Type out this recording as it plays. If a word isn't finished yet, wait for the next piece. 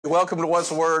Welcome to What's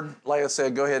the Word. Like I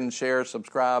said, go ahead and share,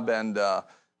 subscribe, and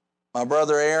my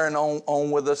brother Aaron on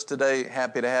with us today.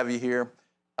 Happy to have you here.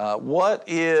 Tell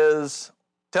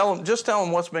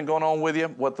him what's been going on with you,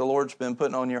 what the Lord's been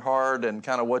putting on your heart, and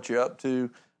kind of what you're up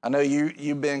to. I know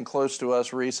you've been close to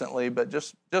us recently, but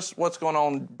just what's going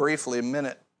on briefly, a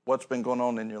minute. What's been going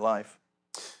on in your life?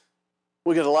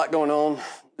 We got a lot going on.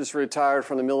 Just retired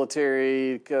from the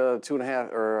military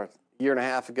 2.5 year and a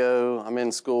half ago. I'm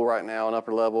in school right now, an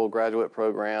upper level graduate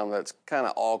program that's kind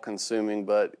of all consuming,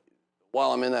 but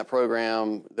while I'm in that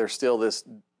program, there's still this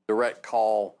direct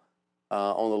call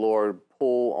on the Lord,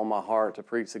 pull on my heart to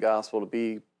preach the gospel, to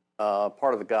be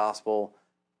part of the gospel,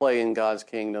 play in God's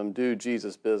kingdom, do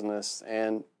Jesus business.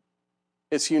 And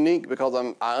it's unique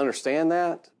because I understand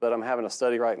that, but I'm having a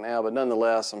study right now. But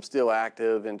nonetheless, I'm still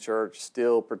active in church,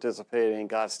 still participating.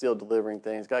 God's still delivering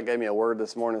things. God gave me a word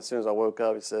this morning as soon as I woke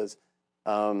up. He says,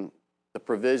 there's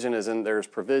provision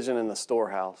in the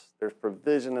storehouse. There's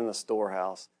provision in the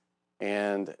storehouse.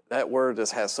 And that word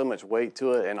just has so much weight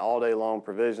to it. And all day long,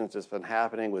 provision's just been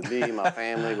happening with me, my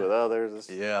family, with others.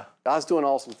 Yeah. God's doing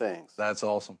awesome things. That's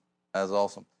awesome. That's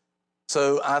awesome.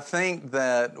 So I think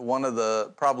that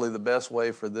probably the best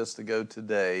way for this to go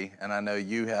today, and I know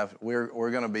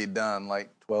we're going to be done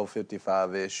like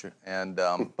 12:55-ish, and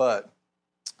but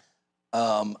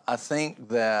I think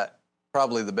that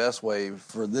probably the best way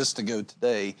for this to go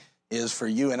today is for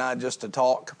you and I just to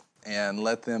talk and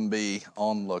let them be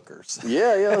onlookers.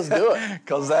 Yeah, let's do it.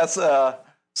 Because that's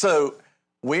so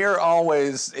we're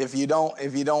always, if you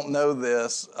don't know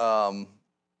this.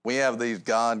 We have these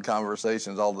God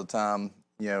conversations all the time,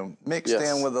 mixed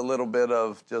in with a little bit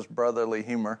of just brotherly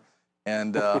humor,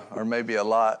 and or maybe a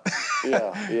lot.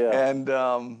 Yeah. And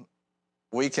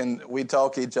we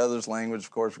talk each other's language.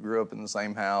 Of course, we grew up in the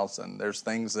same house, and there's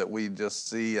things that we just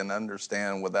see and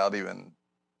understand without even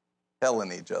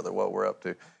telling each other what we're up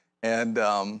to. And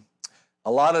a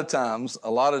lot of times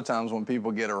when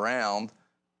people get around,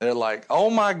 they're like, "Oh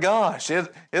my gosh,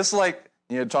 it's like."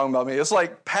 Talking about me, it's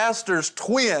like pastor's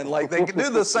twin. Like they could do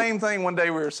the same thing. One day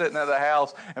we were sitting at the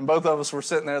house, and both of us were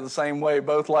sitting there the same way,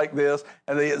 both like this,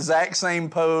 and the exact same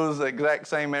pose, the exact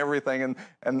same everything.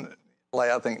 And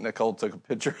like I think Nicole took a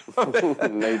picture of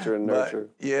it. Nature and nurture.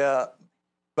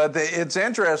 But it's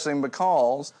interesting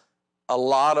because a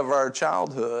lot of our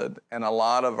childhood and a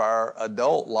lot of our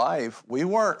adult life, we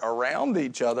weren't around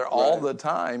each other all the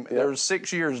time. Yep. There's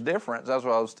 6 years difference. That's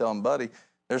what I was telling Buddy.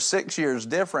 There's 6 years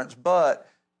difference, but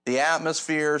the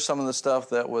atmosphere, some of the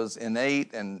stuff that was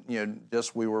innate and,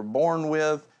 just we were born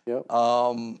with. Yep.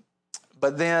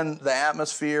 But then the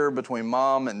atmosphere between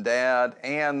mom and dad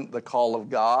and the call of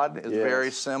God is very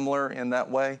similar in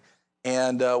that way.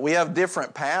 And we have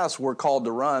different paths we're called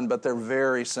to run, but they're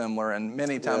very similar. And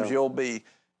many times you'll be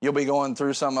going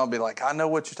through something. I'll be like, I know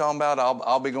what you're talking about.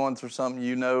 I'll be going through something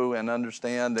and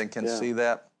understand and can see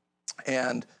that.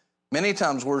 And many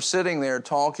times we're sitting there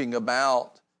talking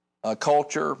about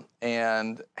culture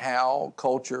and how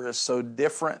culture is so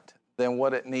different than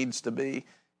what it needs to be,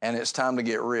 and it's time to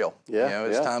get real.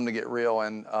 It's time to get real.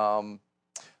 And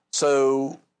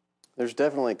so there's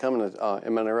definitely coming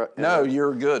No,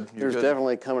 you're good. There's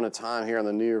definitely coming a time here in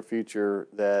the near future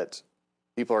that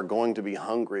people are going to be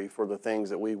hungry for the things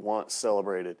that we once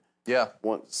celebrated. Yeah.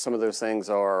 Some of those things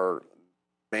are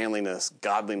manliness,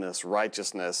 godliness,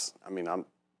 righteousness. I mean,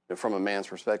 from a man's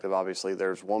perspective, obviously,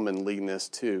 there's womanliness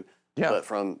too. Yeah. But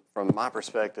from my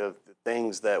perspective, the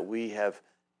things that we have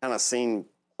kind of seen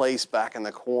placed back in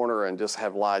the corner and just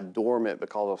have lied dormant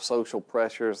because of social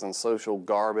pressures and social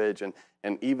garbage, and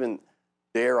even,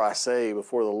 dare I say,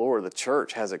 before the Lord, the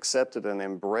church has accepted and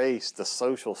embraced the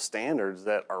social standards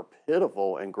that are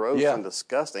pitiful and gross and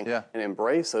disgusting, and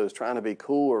embrace those, trying to be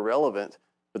cool or relevant.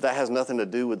 But that has nothing to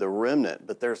do with the remnant.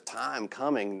 But there's time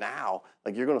coming now,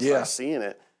 like you're going to start seeing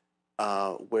it,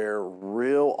 where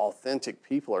real, authentic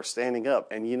people are standing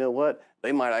up. And you know what?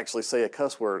 They might actually say a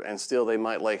cuss word, and still they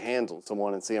might lay hands on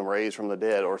someone and see them raised from the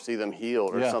dead or see them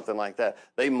healed or something like that.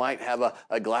 They might have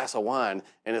a glass of wine,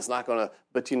 and it's not going to,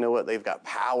 but you know what? They've got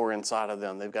power inside of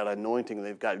them. They've got anointing.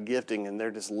 They've got gifting, and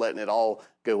they're just letting it all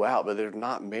go out. But they're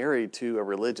not married to a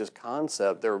religious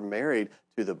concept. They're married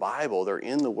to the Bible. They're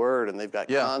in the Word, and they've got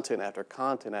content after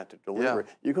content after delivery.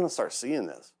 You're going to start seeing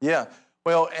this. Yeah.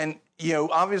 Well, and,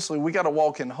 obviously we got to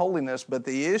walk in holiness, but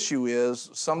the issue is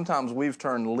sometimes we've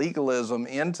turned legalism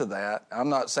into that. I'm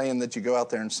not saying that you go out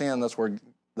there and sin. That's where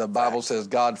the Bible says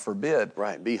God forbid.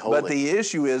 Right, be holy. But the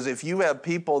issue is if you have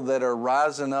people that are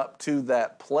rising up to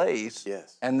that place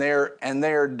and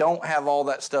they don't have all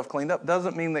that stuff cleaned up,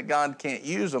 doesn't mean that God can't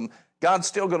use them. God's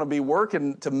still going to be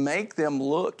working to make them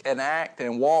look and act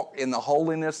and walk in the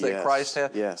holiness that Christ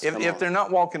had. Yes, if they're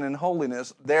not walking in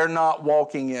holiness, they're not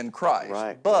walking in Christ.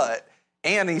 Right. But,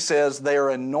 and he says they're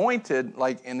anointed,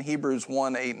 like in Hebrews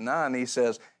 1, 8, and 9, he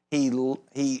says, he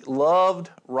loved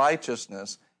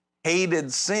righteousness,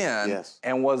 hated sin,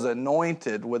 and was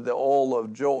anointed with the oil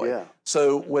of joy. Yeah.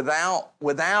 So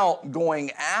without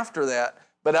going after that,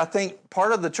 but I think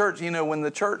part of the church, when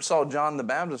the church saw John the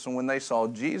Baptist and when they saw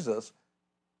Jesus,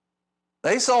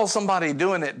 they saw somebody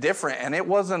doing it different, and it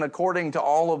wasn't according to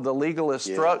all of the legalist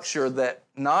structure that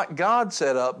not God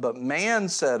set up, but man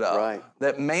set up. Right.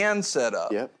 That man set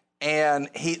up. Yep. And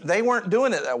they weren't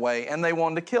doing it that way, and they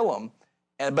wanted to kill him.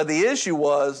 But the issue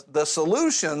was the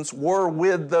solutions were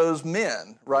with those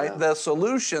men, right? Yeah. The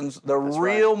solutions, That's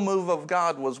real right. move of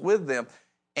God was with them.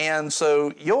 And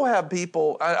so you'll have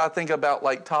people, I think about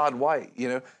like Todd White,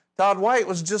 Todd White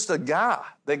was just a guy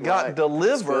that got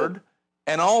delivered,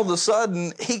 and all of a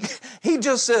sudden he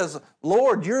just says,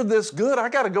 Lord, you're this good, I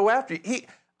got to go after you.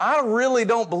 I really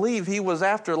don't believe he was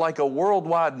after like a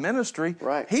worldwide ministry.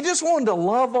 Right. He just wanted to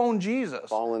love on Jesus.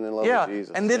 Falling in love with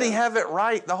Jesus. And did he have it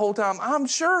right the whole time? I'm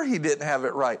sure he didn't have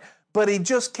it right. But he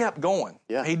just kept going.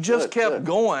 Yeah, he just kept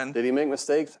going. Did he make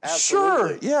mistakes?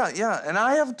 Absolutely. Sure. Yeah. And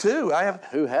I have too.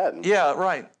 Who hadn't? Yeah,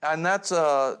 right. And that's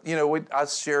I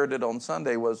shared it on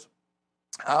Sunday.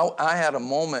 I had a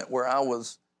moment where I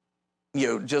was,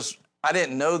 I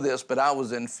didn't know this, but I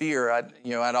was in fear.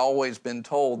 I'd always been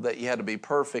told that you had to be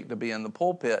perfect to be in the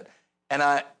pulpit, and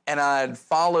I'd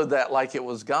followed that like it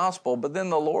was gospel. But then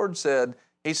the Lord said,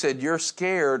 He said, you're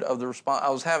scared of the response.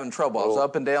 I was having trouble. I was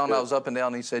up and down.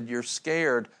 And He said, you're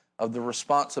scared of the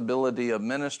responsibility of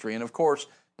ministry. And of course,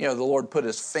 the Lord put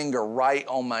His finger right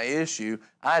on my issue.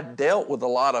 I dealt with a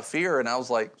lot of fear, and I was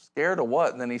like, scared of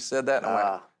what? And then He said that,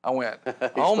 and I went,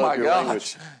 oh my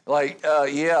gosh.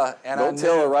 Yeah. And Don't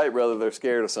tell a right brother they're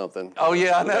scared of something. Oh,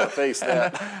 yeah, I know. You gotta face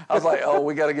that. I was like,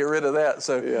 we got to get rid of that.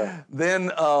 So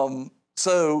then,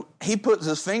 so He puts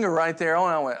His finger right there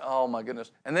on it. I went, oh my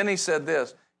goodness. And then He said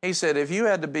this. He said, if you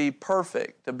had to be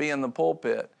perfect to be in the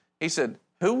pulpit, He said,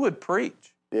 who would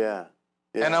preach? Yeah.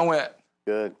 And I went,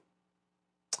 good.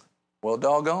 Well,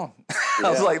 doggone. I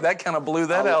was like, that kind of blew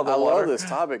that out of the water. I love this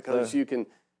topic because you can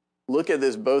look at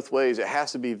this both ways. It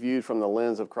has to be viewed from the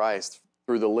lens of Christ,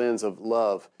 through the lens of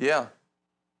love. Yeah.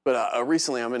 But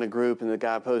recently I'm in a group, and the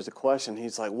guy posed a question.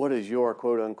 He's like, what is your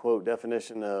quote-unquote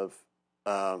definition of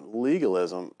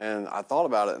legalism? And I thought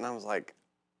about it, and I was like,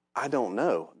 I don't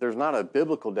know. There's not a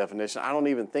biblical definition. I don't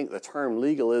even think the term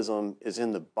legalism is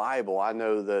in the Bible. I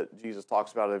know that Jesus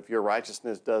talks about if your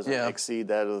righteousness doesn't exceed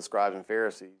that of the scribes and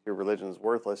Pharisees, your religion is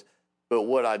worthless. But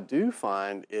what I do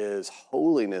find is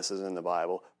holiness is in the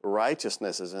Bible,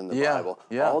 righteousness is in the Bible,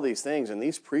 all these things. And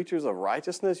these preachers of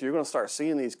righteousness, you're going to start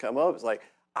seeing these come up. It's like,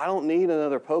 I don't need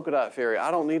another polka dot fairy. I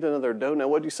don't need another donut.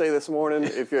 What'd you say this morning?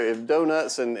 If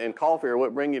donuts and coffee are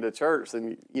what bring you to church,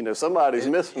 then somebody's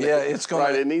missing it. Yeah, it's going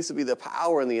right. It needs to be the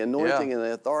power and the anointing and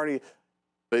the authority.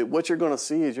 But what you're going to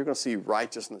see is you're going to see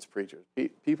righteousness preachers,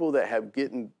 people that are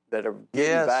getting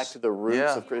back to the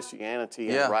roots of Christianity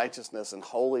and righteousness and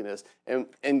holiness. And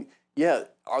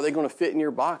are they going to fit in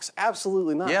your box?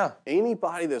 Absolutely not. Yeah.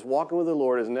 Anybody that's walking with the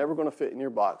Lord is never going to fit in your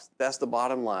box. That's the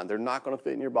bottom line. They're not going to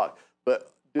fit in your box. But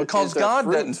because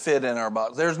God doesn't fit in our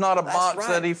box. There's not a box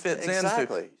that He fits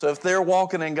into. So if they're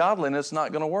walking in godliness, it's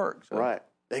not going to work. So. Right.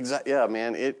 Exactly. Yeah,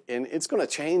 man. It's going to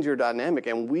change your dynamic.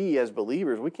 And we as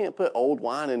believers, we can't put old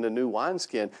wine into new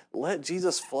wineskin. Let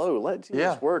Jesus flow. Let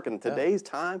Jesus work. In today's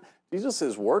time, Jesus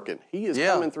is working. He is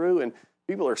coming through, and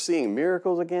people are seeing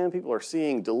miracles again. People are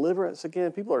seeing deliverance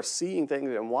again. People are seeing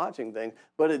things and watching things.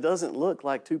 But it doesn't look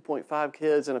like 2.5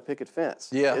 kids and a picket fence.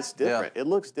 Yeah. It's different. It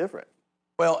looks different.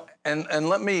 Well, and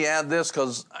let me add this,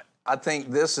 because I think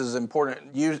this is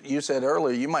important. You said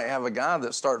earlier you might have a guy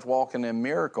that starts walking in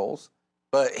miracles,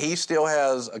 but he still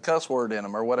has a cuss word in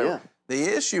him or whatever. Yeah.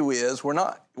 The issue is we're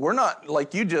not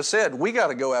like you just said, we got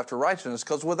to go after righteousness,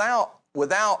 because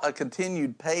without a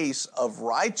continued pace of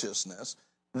righteousness,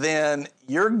 then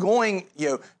you're going,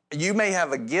 you may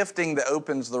have a gifting that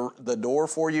opens the door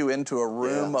for you into a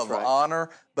room of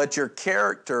honor, but your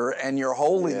character and your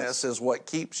holiness is what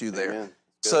keeps you there. Amen.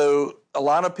 So a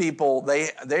lot of people,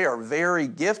 they are very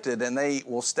gifted, and they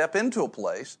will step into a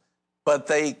place, but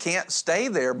they can't stay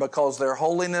there because their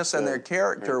holiness and their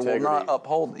character will not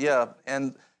uphold. Yeah,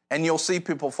 and you'll see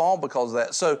people fall because of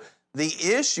that. So the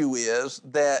issue is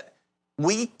that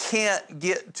we can't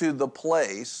get to the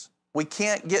place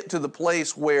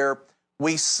where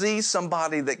we see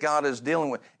somebody that God is dealing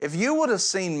with. If you would have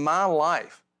seen my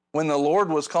life when the Lord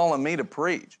was calling me to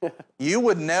preach. You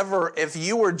would never, if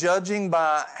you were judging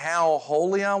by how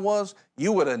holy I was,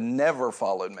 you would have never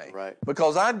followed me. Right.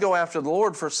 Because I'd go after the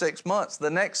Lord for 6 months. The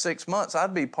next 6 months,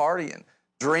 I'd be partying,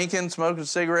 drinking, smoking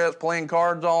cigarettes, playing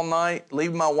cards all night,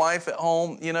 leaving my wife at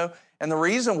home, you know. And the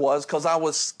reason was because I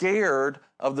was scared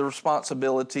of the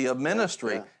responsibility of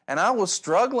ministry. Yeah. And I was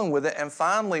struggling with it. And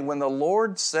finally, when the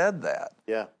Lord said that,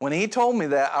 when He told me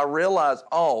that, I realized,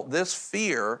 oh, this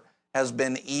fear has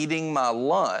been eating my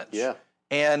lunch. Yeah.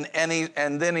 And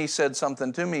then He said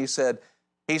something to me. He said,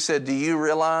 do you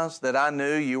realize that I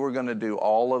knew you were going to do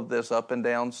all of this up and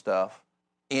down stuff,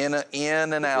 in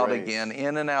and out again,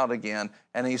 in and out again.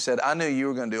 And He said, I knew you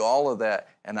were going to do all of that,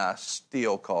 and I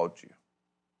still called you.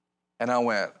 And I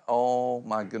went, oh,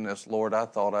 my goodness, Lord, I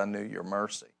thought I knew your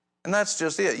mercy. And that's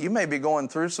just it. You may be going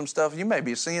through some stuff. You may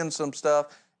be seeing some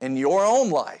stuff in your own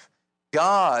life.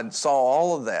 God saw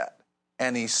all of that,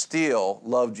 and He still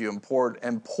loved you and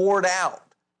poured out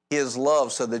His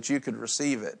love so that you could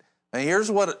receive it. And here's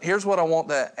what I want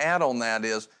to add on that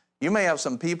is, you may have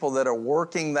some people that are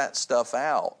working that stuff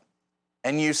out,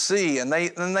 and you see, and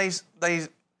they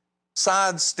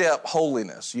sidestep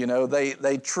holiness. You know,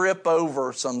 they trip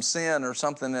over some sin or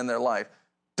something in their life.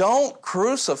 Don't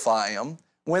crucify them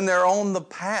when they're on the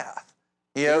path.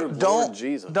 You know,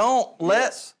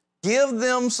 give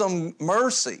them some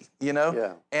mercy, you know.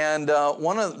 Yeah. And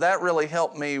that really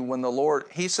helped me when the Lord,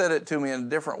 He said it to me in a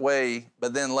different way,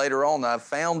 but then later on I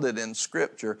found it in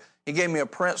Scripture. He gave me a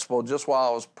principle just while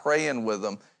I was praying with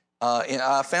them. And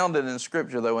I found it in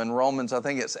Scripture, though, in Romans, I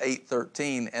think it's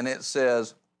 8:13, and it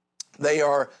says, they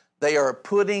are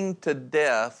putting to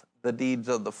death the deeds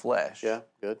of the flesh. Yeah,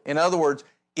 good. In other words,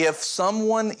 if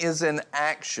someone is in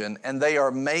action and they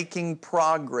are making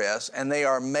progress and they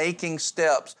are making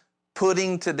steps,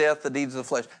 putting to death the deeds of the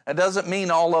flesh. That doesn't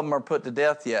mean all of them are put to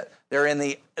death yet. They're in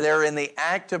the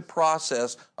active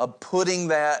process of putting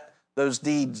those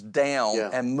deeds down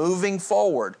and moving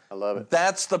forward. I love it.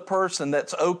 That's the person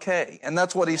that's okay. And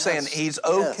that's what He's saying. He's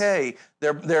okay.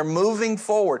 They're moving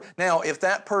forward. Now, if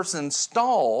that person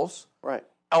stalls, right,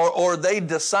 or they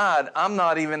decide, I'm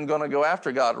not even going to go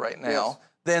after God right now,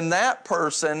 then that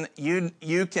person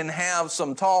you can have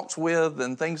some talks with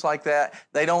and things like that.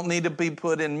 They don't need to be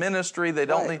put in ministry. They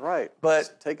don't need. Right. But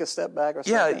just take a step back or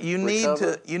something. Yeah,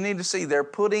 you need to see they're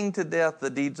putting to death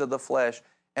the deeds of the flesh.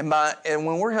 And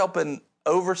when we're helping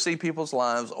oversee people's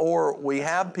lives, or we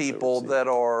have people that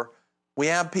are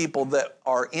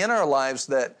in our lives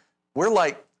that we're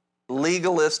like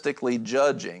legalistically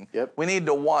judging. Yep. We need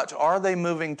to watch, are they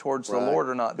moving towards the Lord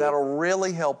or not? Good. That'll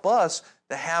really help us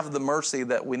to have the mercy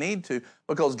that we need to,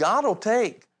 because God will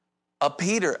take a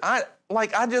Peter. I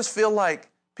just feel like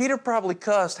Peter probably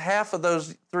cussed half of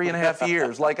those 3.5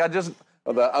 years.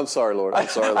 I'm sorry, Lord. I'm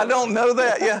sorry, Lord. I don't know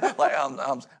that. Yeah.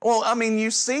 Well, I mean,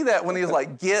 you see that when He's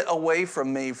like, get away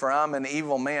from me, for I'm an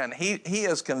evil man. He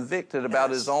is convicted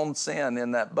about his own sin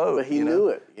in that boat. But he knew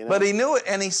it. You know? But he knew it,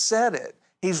 and he said it.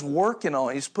 He's working on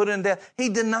it. He's put in death. He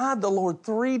denied the Lord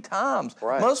 3 times.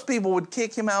 Right. Most people would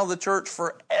kick him out of the church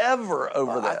forever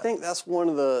over that. I think that's one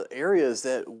of the areas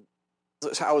that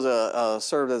I was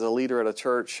served as a leader at a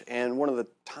church, and one of the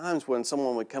times when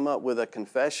someone would come up with a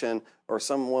confession or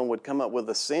someone would come up with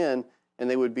a sin and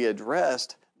they would be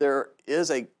addressed, there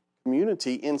is a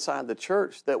community inside the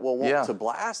church that will want to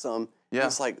blast them. Yeah.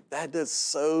 It's like, that does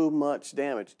so much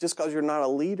damage. Just because you're not a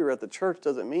leader at the church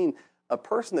doesn't mean a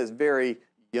person that's very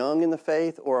young in the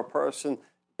faith, or a person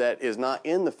that is not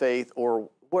in the faith, or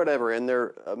whatever in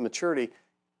their maturity,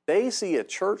 they see a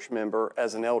church member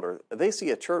as an elder. They see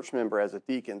a church member as a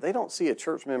deacon. They don't see a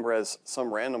church member as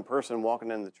some random person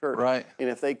walking in the church. Right. And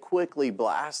if they quickly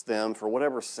blast them for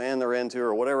whatever sin they're into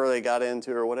or whatever they got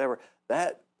into or whatever,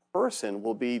 that person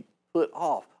will be put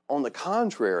off. On the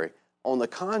contrary,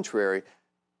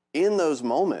 in those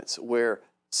moments where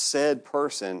said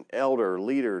person, elder,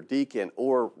 leader, deacon,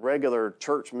 or regular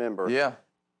church member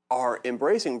are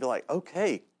embracing, be like,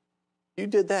 okay, you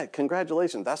did that.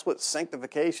 Congratulations. That's what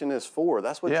sanctification is for.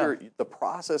 That's what the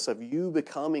process of you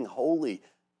becoming holy.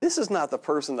 This is not the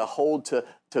person to hold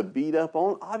to beat up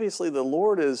on. Obviously, the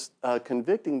Lord is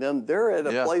convicting them. They're at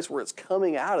a place where it's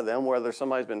coming out of them, whether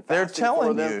somebody's been fasting They're telling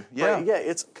for them. you. Right? Yeah,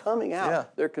 it's coming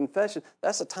out. Their confession.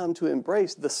 That's a time to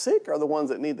embrace. The sick are the ones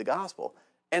that need the gospel.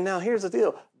 And now here's the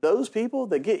deal. Those people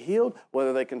that get healed,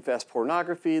 whether they confess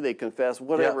pornography, they confess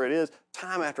whatever it is,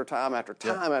 time after time after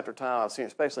time after time, I've seen,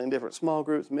 especially in different small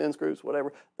groups, men's groups,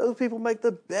 whatever, those people make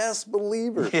the best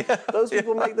believers. Yeah. Those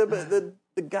people make the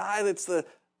guy that's the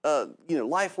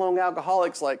lifelong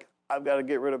alcoholic's like, I've got to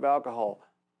get rid of alcohol.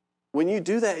 When you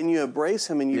do that and you embrace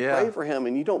him and you pray for him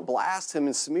and you don't blast him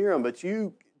and smear him, but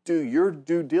you do your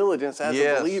due diligence as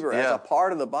a believer, as yeah. a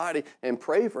part of the body, and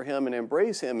pray for him and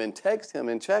embrace him and text him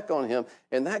and check on him.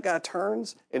 And that guy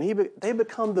turns, and they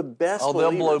become the best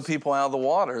believers. They'll blow people out of the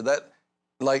water. That,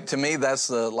 like, to me, that's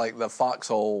the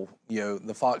foxhole,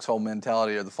 the foxhole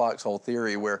mentality or the foxhole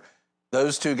theory, where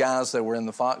those two guys that were in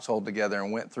the foxhole together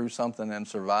and went through something and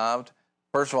survived.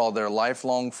 First of all, they're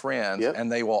lifelong friends,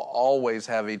 and they will always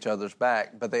have each other's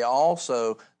back. But there's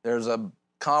a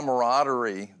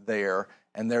camaraderie there,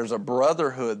 and there's a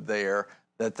brotherhood there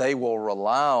that they will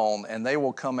rely on, and they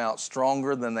will come out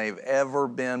stronger than they've ever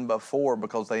been before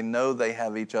because they know they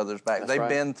have each other's back. They've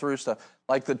been through stuff,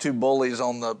 like the two bullies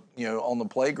on the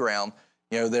playground.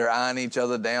 They're eyeing each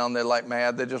other down. They're like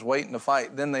mad. They're just waiting to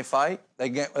fight. Then they fight.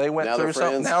 They went through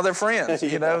something. Now they're friends.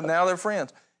 Now they're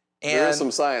friends. And there is some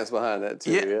science behind that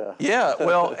too. Yeah.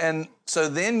 Well, and so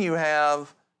then you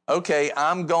have, okay,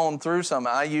 I'm going through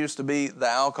something. I used to be the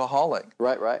alcoholic.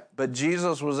 Right. But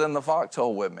Jesus was in the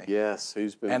foxhole with me. Yes,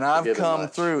 and I've come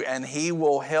through, and He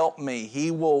will help me. He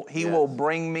will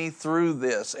bring me through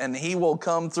this, and He will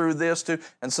come through this too.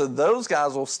 And so those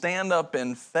guys will stand up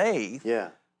in faith. Yeah.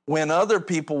 When other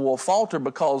people will falter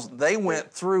because they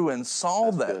went through and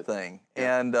saw that thing.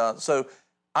 Yeah. And so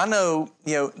I know,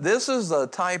 this is a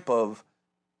type of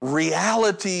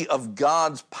reality of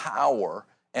God's power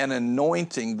and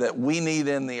anointing that we need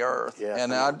in the earth. Yeah.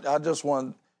 And I just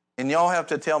want, and y'all have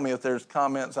to tell me if there's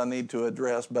comments I need to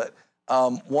address, but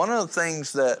one of the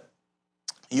things that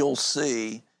you'll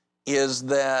see is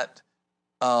that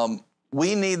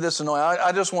we need this anointing.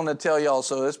 I just want to tell y'all,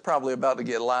 so it's probably about to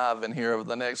get live in here over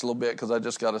the next little bit because I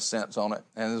just got a sense on it,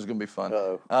 and this is going to be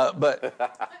fun.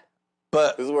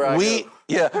 But this is where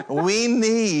we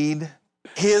need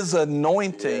His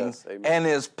anointing and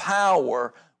His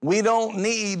power. We don't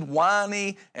need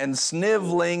whiny and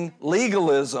sniveling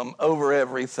legalism over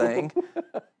everything.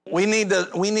 We need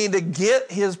to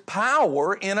get His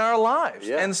power in our lives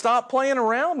and stop playing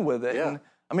around with it. Yeah. And,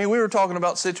 we were talking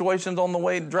about situations on the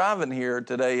way driving here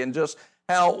today and just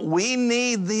how we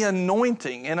need the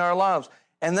anointing in our lives.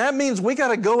 And that means we got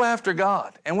to go after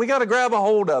God, and we got to grab a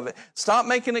hold of it. Stop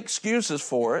making excuses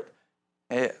for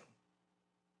it.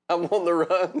 I'm on the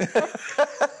run.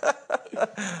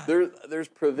 There's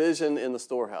provision in the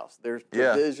storehouse. There's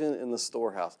provision in the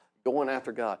storehouse. Going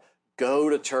after God. Go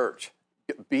to church.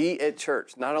 Be at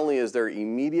church. Not only is there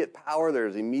immediate power,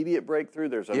 there's immediate breakthrough,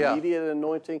 there's immediate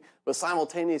anointing, but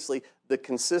simultaneously the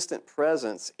consistent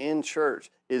presence in church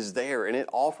is there, and it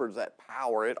offers that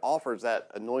power, it offers that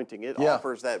anointing, it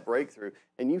offers that breakthrough.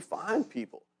 And you find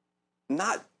people,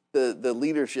 not the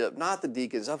leadership, not the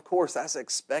deacons, of course that's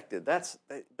expected.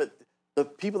 But the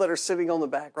people that are sitting on the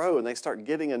back row and they start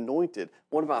getting anointed.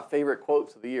 One of my favorite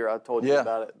quotes of the year, I told you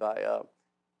about it, by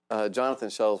Jonathan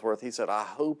Shuttlesworth. He said, "I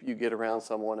hope you get around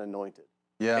someone anointed."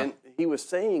 Yeah. And he was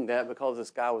saying that because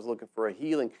this guy was looking for a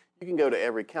healing. You can go to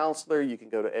every counselor, you can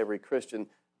go to every Christian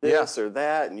this or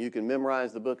that, and you can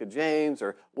memorize the book of James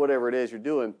or whatever it is you're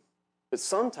doing. But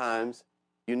sometimes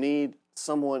you need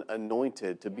someone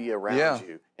anointed to be around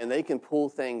you, and they can pull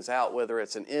things out, whether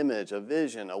it's an image, a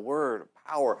vision, a word,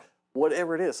 power,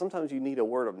 whatever it is. Sometimes you need a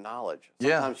word of knowledge.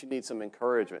 Sometimes you need some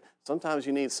encouragement. Sometimes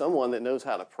you need someone that knows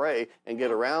how to pray and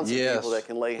get around some people that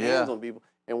can lay hands on people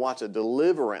and watch a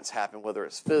deliverance happen, whether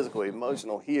it's physical,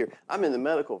 emotional, here. I'm in the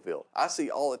medical field. I see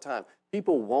all the time.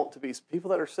 People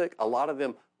that are sick, a lot of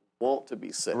them want to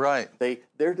be sick. Right.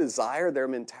 Their desire, their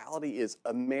mentality is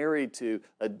married to,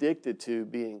 addicted to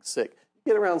being sick.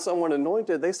 You get around someone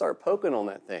anointed, they start poking on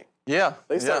that thing. Yeah.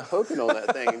 They start poking on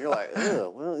that thing, and you're like,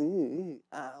 I'll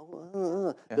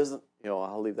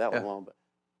leave that one alone.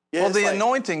 But the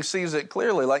anointing sees it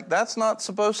clearly. Like, that's not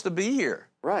supposed to be here.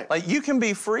 Right. Like, you can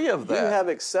be free of that. You have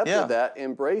accepted that,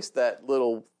 embraced that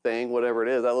little thing, whatever it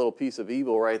is, that little piece of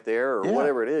evil right there, or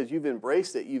whatever it is. You've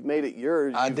embraced it. You've made it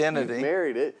yours. Identity. You've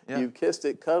married it. Yeah. You've kissed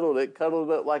it, cuddled it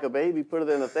up like a baby, put it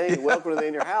in a thing, welcomed it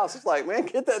in your house. It's like, man,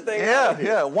 get that thing out of here.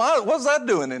 Yeah. What's that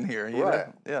doing in here? You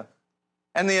know? Yeah.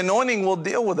 And the anointing will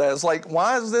deal with that. It's like,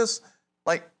 why is this,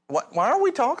 like, why are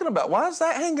we talking about? Why is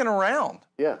that hanging around?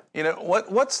 Yeah.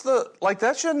 What's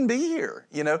that shouldn't be here,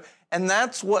 And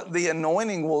that's what the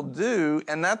anointing will do.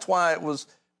 And that's why it was,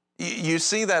 you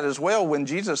see that as well. When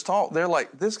Jesus talked, they're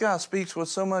like, this guy speaks with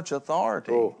so much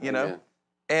authority, Amen.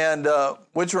 And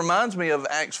which reminds me of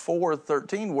Acts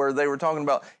 4:13, where they were talking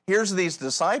about, here's these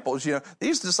disciples.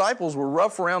 These disciples were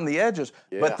rough around the edges,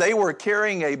 but they were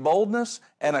carrying a boldness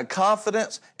and a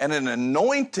confidence and an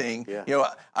anointing. Yeah.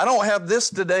 I don't have this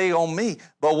today on me,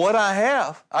 but what I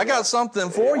have, I got something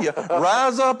for you.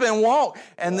 Rise up and walk.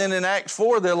 And then in Acts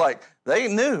 4, they're like,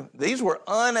 they knew these were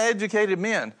uneducated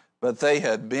men, but they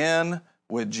had been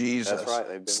with Jesus. That's right.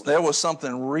 They've been with There was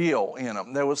something real in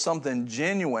them. There was something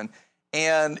genuine.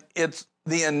 And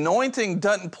the anointing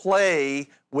doesn't play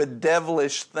with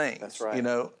devilish things. That's right. You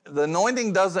know, the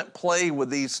anointing doesn't play with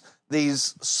these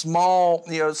small,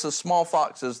 it's the small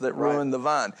foxes that ruin the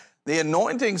vine. The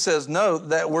anointing says, no,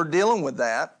 that we're dealing with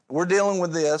that. We're dealing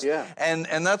with this. Yeah.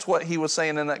 And that's what he was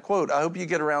saying in that quote. I hope you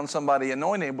get around somebody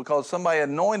anointed, because somebody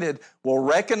anointed will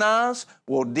recognize,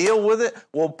 will deal with it,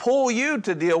 will pull you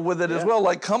to deal with it as well.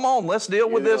 Like, come on, let's deal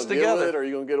with this together. Deal with it, or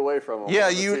you're going to get away from them. Yeah,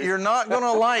 you're not going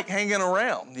to like hanging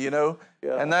around, Yeah.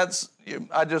 And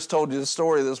I just told you the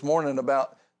story this morning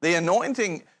about the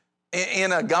anointing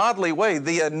in a godly way.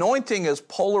 The anointing is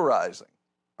polarizing.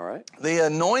 All right. The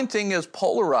anointing is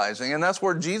polarizing, and that's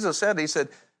where Jesus said, he said,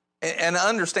 and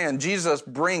understand, Jesus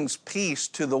brings peace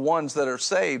to the ones that are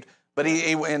saved, but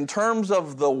he in terms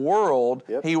of the world,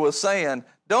 he was saying,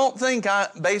 don't think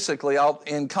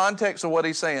in context of what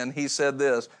he's saying, he said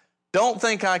this, don't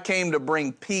think I came to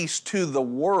bring peace to the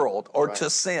world or to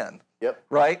sin. Yep.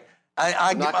 Right?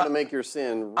 I'm not going to make your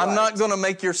sin right. I'm not going to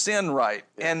make your sin right.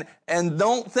 Yeah. And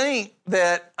don't think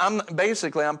that I'm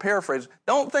paraphrasing,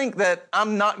 don't think that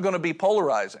I'm not going to be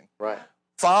polarizing. Right.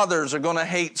 Fathers are going to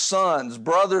hate sons,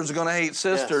 brothers are going to hate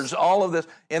sisters, all of this.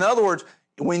 In other words,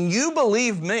 when you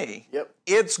believe me,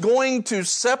 it's going to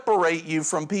separate you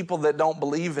from people that don't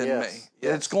believe in me.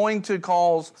 Yes. It's going to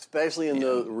cause... Especially in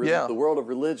the world of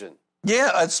religion.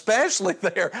 Yeah, especially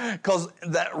there, because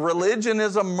that religion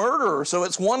is a murderer. So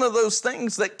it's one of those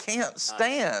things that can't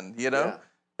stand,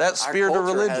 that spirit of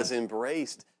religion. Our culture has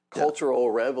embraced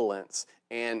cultural relevance,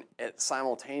 and it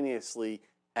simultaneously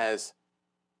has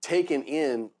taken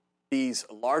in these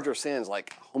larger sins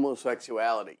like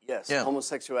homosexuality. Yes,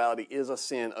 homosexuality is a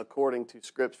sin according to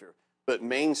Scripture, but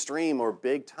mainstream or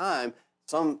big time,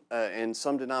 and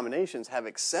some denominations have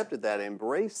accepted that,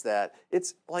 embraced that.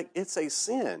 It's like it's a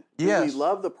sin. Yes. Do we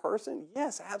love the person?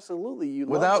 Yes, absolutely. You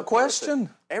love without the question.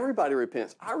 Person. Everybody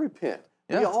repents. I repent.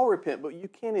 Yeah. We all repent, but you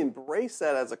can't embrace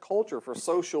that as a culture for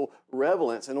social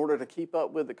relevance in order to keep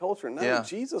up with the culture. No,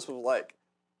 Jesus was like,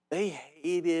 they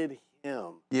hated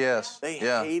him. Yes. They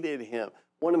hated him.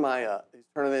 One of my, he's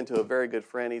turned into a very good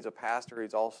friend. He's a pastor.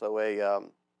 He's also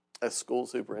a school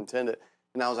superintendent.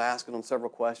 And I was asking him several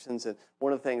questions, and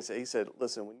one of the things that he said,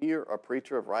 listen, when you're a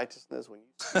preacher of righteousness, when you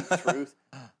speak truth,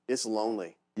 it's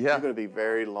lonely. Yeah. You're going to be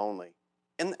very lonely.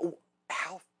 And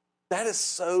that is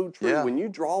so true. Yeah. When you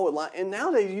draw a line, and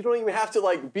nowadays you don't even have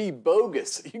to be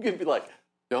bogus. You can be like,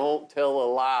 don't tell a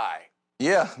lie.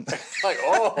 Yeah. Like,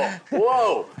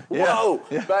 whoa.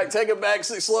 Take it back,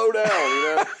 slow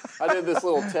down, I did this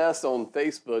little test on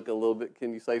Facebook a little bit.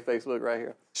 Can you say Facebook right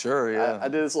here? Sure, yeah. I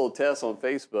did this little test on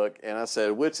Facebook, and I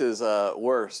said, which is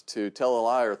worse, to tell a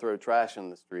lie or throw trash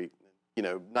in the street?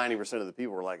 90% of the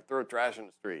people were like, throw trash in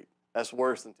the street. That's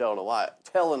worse than telling a lie.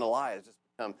 Telling a lie has just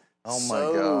become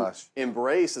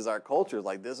embraced as our culture.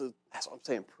 Like, that's what I'm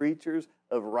saying. Preachers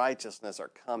of righteousness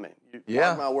are coming.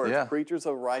 Mark my words. Yeah. Preachers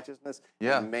of righteousness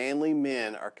and manly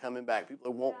men are coming back.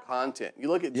 People want content. You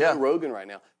look at Joe Rogan right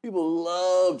now. People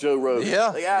love Joe Rogan.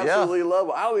 Yeah. They absolutely love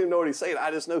him. I don't even know what he's saying.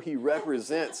 I just know he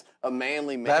represents a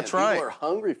manly man. That's right. People are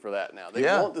hungry for that now. They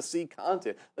want to see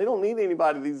content. They don't need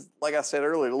anybody, these, like I said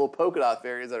earlier, little polka dot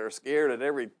fairies that are scared at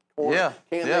every corner.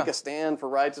 Can't make a stand for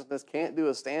righteousness. Can't do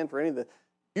a stand for anything.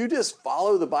 You just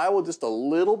follow the Bible just a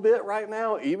little bit right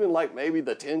now, even like maybe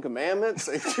the 10 Commandments.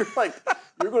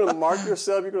 You're going to mark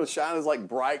yourself. You're going to shine as like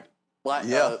bright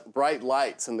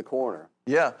lights in the corner.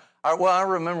 Yeah. I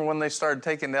remember when they started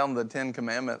taking down the 10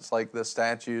 Commandments, like the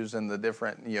statues and the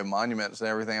different monuments and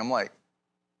everything. I'm like,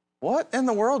 what in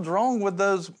the world's wrong with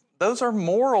those? Those are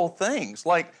moral things.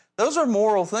 Like, those are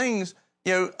moral things.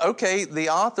 Okay, the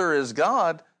author is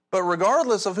God, but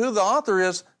regardless of who the author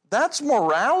is, that's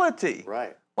morality.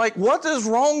 Right. Like, what is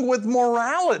wrong with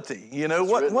morality?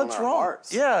 What's wrong?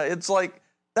 Hearts. Yeah, it's like,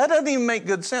 that doesn't even make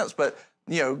good sense. But,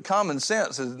 common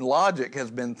sense and logic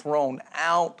has been thrown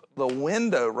out the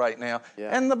window right now.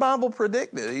 Yeah. And the Bible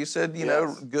predicted. He said,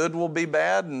 good will be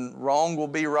bad and wrong will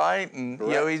be right. And,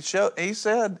 he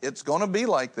said it's going to be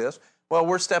like this. Well,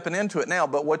 we're stepping into it now.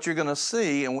 But what you're going to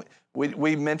see, and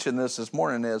we mentioned this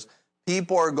morning, is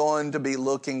people are going to be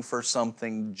looking for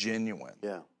something genuine.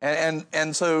 Yeah.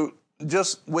 And so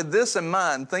just with this in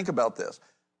mind, think about this.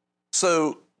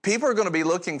 So people are going to be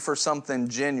looking for something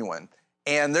genuine,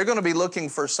 and they're going to be looking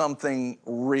for something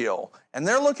real. And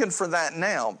they're looking for that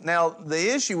now. Now,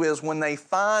 the issue is when they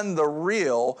find the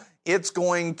real, it's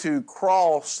going to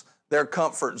cross their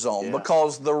comfort zone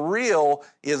because the real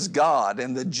is God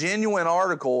and the genuine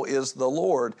article is the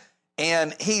Lord.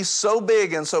 And he's so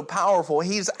big and so powerful,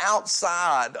 he's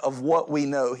outside of what we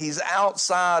know. He's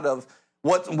outside of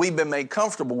what we've been made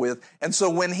comfortable with. And so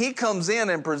when he comes in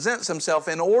and presents himself,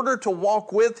 in order to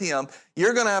walk with him,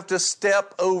 you're going to have to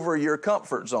step over your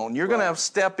comfort zone. You're going to have to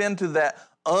step into that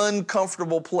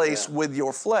uncomfortable place with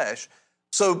your flesh.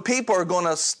 So people are going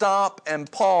to stop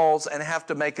and pause and have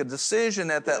to make a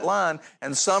decision at that line,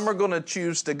 and some are going to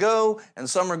choose to go, and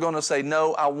some are going to say,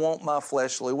 no, I want my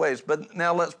fleshly ways. But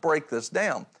now let's break this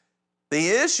down. The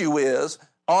issue is,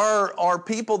 are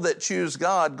people that choose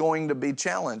God going to be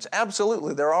challenged?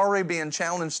 Absolutely. They're already being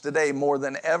challenged today more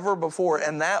than ever before,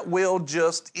 and that will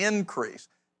just increase.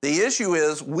 The issue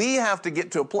is we have to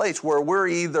get to a place where we're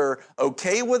either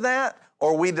okay with that,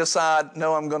 or we decide,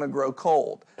 no, I'm going to grow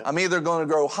cold. I'm either going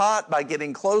to grow hot by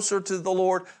getting closer to the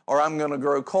Lord, or I'm going to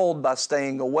grow cold by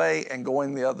staying away and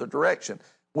going the other direction.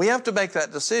 We have to make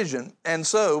that decision. And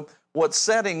so what's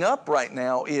setting up right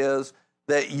now is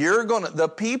that the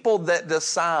people that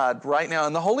decide right now,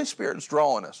 and the Holy Spirit's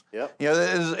drawing us. Yep. You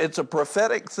know, it's a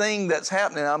prophetic thing that's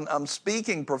happening. I'm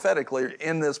speaking prophetically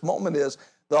in this moment is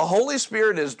the Holy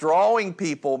Spirit is drawing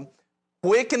people,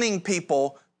 quickening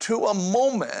people to a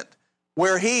moment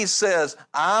where he says,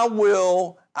 I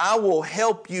will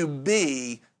help you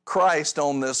be Christ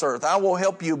on this earth. I will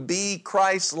help you be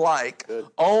Christ-like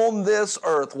on this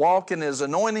earth. Walk in his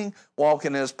anointing, walk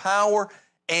in his power.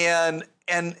 And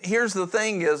here's the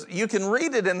thing is, you can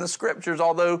read it in the scriptures,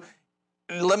 although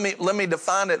let me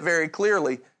define it very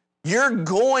clearly. You're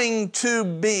going to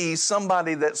be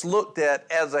somebody that's looked at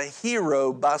as a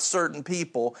hero by certain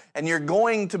people, and you're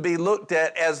going to be looked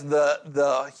at as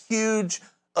the huge,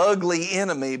 ugly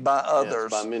enemy by others.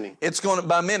 Yes,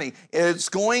 by many. It's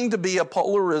going to be a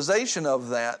polarization of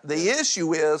that. The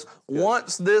issue is,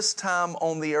 once this time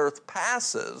on the earth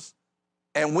passes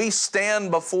and we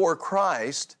stand before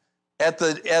Christ at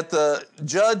the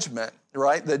judgment,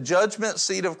 right? The judgment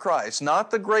seat of Christ, not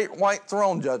the great white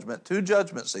throne judgment, 2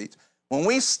 judgment seats. When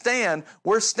we stand,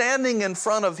 we're standing in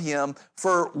front of him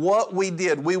for what we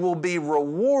did. We will be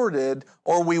rewarded,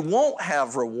 or we won't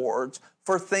have rewards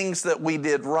for things that we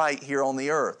did right here on the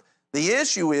earth. The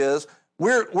issue is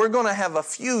we're going to have a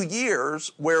few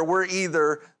years where we're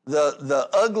either the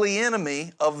ugly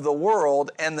enemy of the world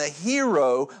and the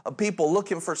hero of people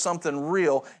looking for something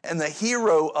real and the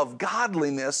hero of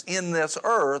godliness in this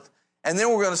earth, and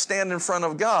then we're going to stand in front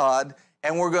of God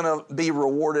and we're going to be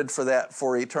rewarded for that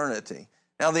for eternity.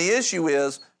 Now the issue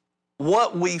is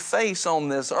what we face on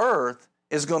this earth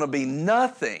is going to be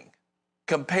nothing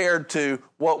compared to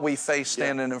what we face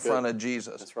standing in front of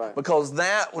Jesus. That's right. Because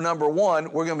that, number one,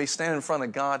 we're going to be standing in front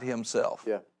of God himself.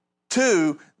 Yeah.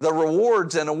 2, the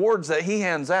rewards and awards that he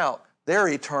hands out, they're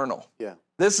eternal. Yeah.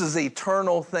 This is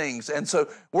eternal things. And so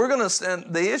we're going to,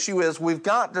 and the issue is we've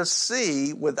got to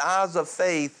see with eyes of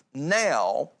faith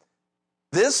now,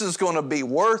 this is going to be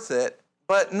worth it,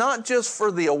 but not just for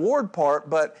the award part,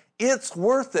 but it's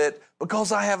worth it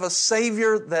because I have a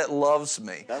Savior that loves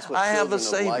me. That's what I have a children of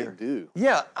Savior. light do.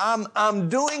 Yeah, I'm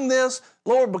doing this,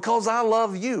 Lord, because I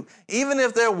love you. Even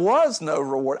if there was no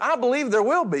reward, I believe there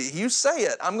will be. You say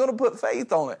it. I'm going to put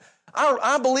faith on it.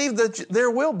 I believe that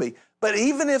there will be. But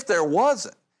even if there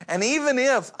wasn't, and even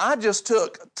if I just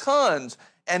took tons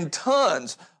and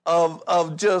tons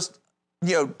of just,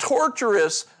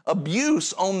 torturous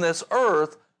abuse on this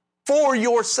earth, for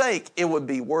your sake, it would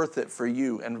be worth it for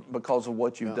you and because of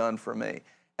what you've done for me.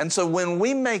 And so when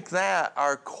we make that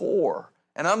our core,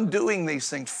 and I'm doing these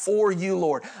things for you,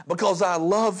 Lord, because I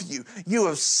love you. You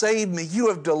have saved me. You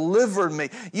have delivered me.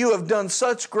 You have done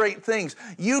such great things.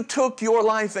 You took your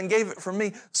life and gave it for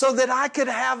me so that I could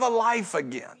have a life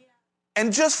again.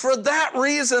 And just for that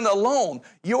reason alone,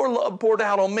 your love poured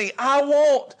out on me. I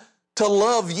want to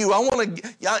love you. I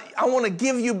want to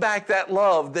give you back that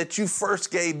love that you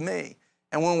first gave me.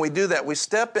 And when we do that, we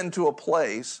step into a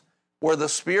place where the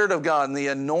Spirit of God and the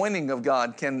anointing of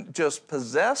God can just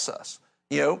possess us,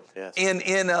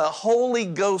 in a Holy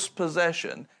Ghost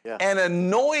possession and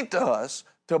anoint us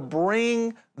to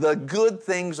bring the good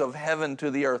things of heaven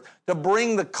to the earth, to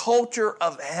bring the culture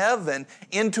of heaven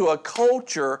into a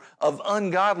culture of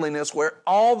ungodliness where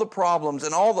all the problems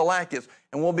and all the lack is.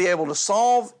 And we'll be able to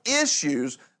solve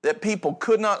issues that people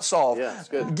could not solve. Yeah, that's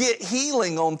good. Get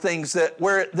healing on things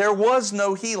where there was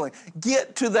no healing.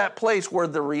 Get to that place where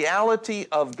the reality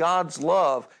of God's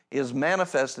love is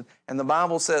manifested. And the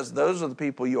Bible says those are the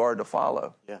people you are to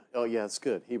follow. Yeah. Oh, yeah, it's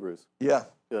good. Hebrews. Yeah.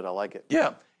 Good. I like it.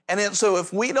 Yeah. And so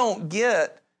if we don't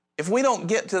get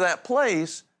to that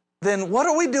place, then what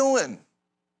are we doing?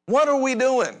 What are we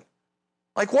doing?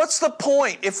 Like, what's the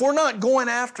point if we're not going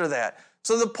after that?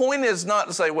 So the point is not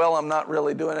to say, well, I'm not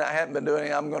really doing it. I haven't been doing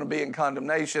it. I'm going to be in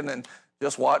condemnation and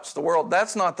just watch the world.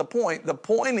 That's not the point. The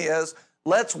point is,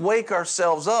 let's wake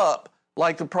ourselves up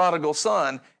like the prodigal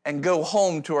son and go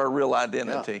home to our real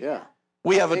identity. Yeah.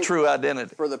 We have a true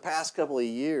identity. For the past couple of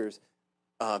years,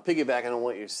 piggybacking on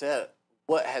what you said,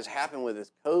 what has happened with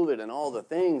this COVID and all the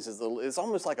things is it's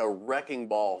almost like a wrecking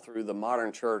ball through the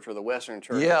modern church or the Western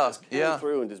church. Yeah, It just came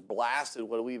through and just blasted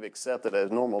what we've accepted as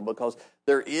normal, because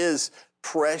there is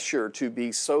pressure to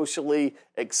be socially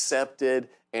accepted.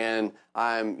 And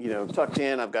I'm, tucked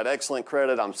in. I've got excellent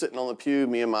credit. I'm sitting on the pew.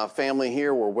 Me and my family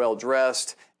here, we're well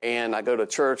dressed. And I go to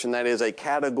church, and that is a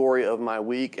category of my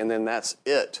week, and then that's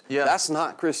it. Yeah. That's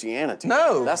not Christianity.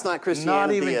 No. That's not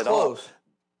Christianity not even at close. all.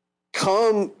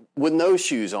 Come with no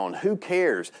shoes on. Who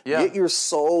cares? Yeah. Get your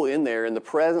soul in there in the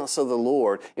presence of the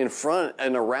Lord, in front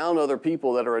and around other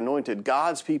people that are anointed,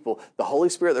 God's people, the Holy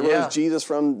Spirit that rose Jesus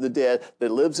from the dead, that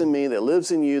lives in me, that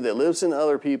lives in you, that lives in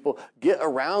other people. Get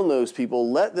around those people.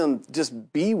 Let them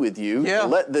just be with you. Yeah.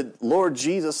 Let the Lord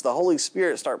Jesus, the Holy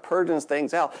Spirit, start purging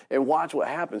things out, and watch what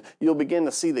happens. You'll begin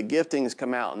to see the giftings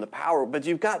come out and the power. But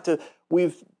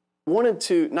we've wanted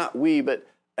to, not we, but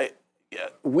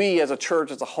we as a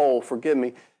church as a whole, forgive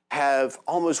me, have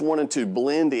almost wanted to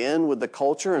blend in with the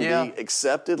culture and be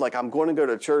accepted. Like, I'm going to go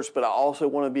to church, but I also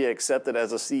want to be accepted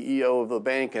as a CEO of the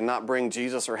bank and not bring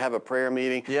Jesus or have a prayer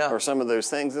meeting or some of those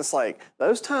things. It's like,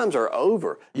 those times are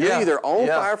over. You're either on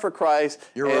fire for Christ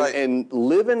and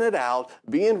living it out,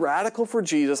 being radical for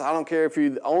Jesus. I don't care if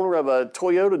you're the owner of a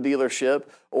Toyota dealership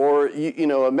or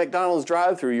a McDonald's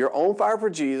drive-thru. You're on fire for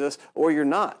Jesus or you're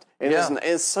not. And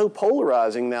it's so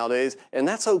polarizing nowadays, and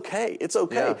that's okay. It's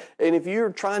okay. Yeah. And if you're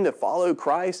trying to follow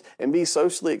Christ and be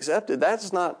socially accepted,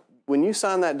 that's not, when you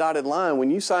sign that dotted line,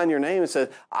 when you sign your name and says,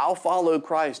 I'll follow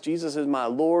Christ, Jesus is my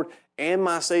Lord and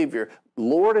my Savior,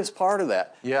 Lord is part of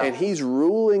that. Yeah. And He's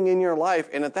ruling in your life.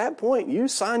 And at that point, you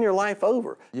sign your life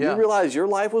over. Yeah. You realize your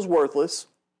life was worthless.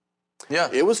 Yeah.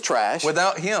 It was trash.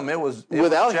 Without Him, it was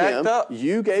Without jacked Him, up.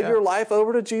 You gave your life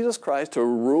over to Jesus Christ to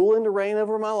rule and to reign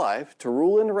over my life, to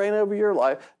rule and to reign over your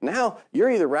life. Now, you're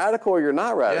either radical or you're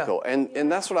not radical. Yeah.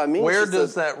 And that's what I mean. Where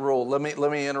does that rule, let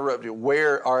me interrupt you.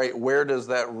 Where does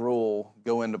that rule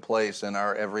go into place in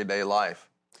our everyday life?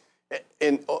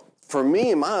 And for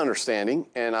me, in my understanding,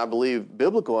 and I believe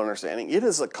biblical understanding, it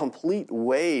is a complete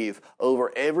wave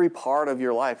over every part of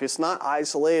your life. It's not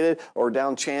isolated or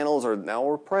down channels or now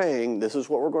we're praying, this is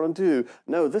what we're going to do.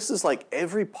 No, this is like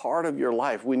every part of your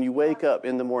life. When you wake up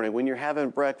in the morning, when you're having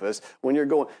breakfast, when you're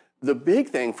going. The big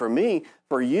thing for me,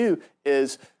 for you,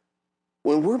 is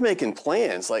when we're making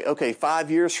plans, like, okay,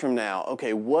 5 years from now,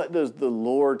 okay, what does the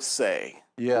Lord say?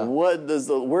 Yeah. Where does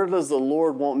the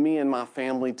Lord want me and my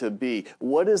family to be?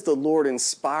 What is the Lord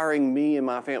inspiring me and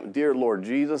my family? Dear Lord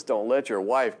Jesus, don't let your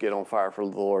wife get on fire for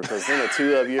the Lord, because then the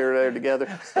two of you are there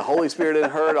together. The Holy Spirit in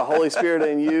her, the Holy Spirit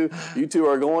in you. You two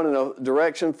are going in a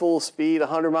direction full speed,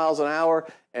 100 miles an hour.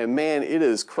 And man, it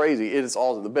is crazy. It is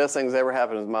awesome. The best thing that's ever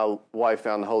happened is my wife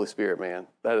found the Holy Spirit, man.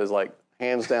 That is like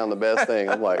hands down the best thing.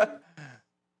 I'm like,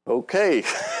 okay.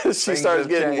 She starts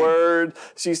getting word.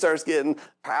 She starts getting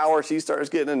power. She starts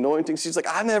getting anointing. She's like,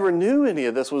 I never knew any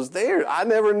of this was there. I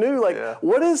never knew,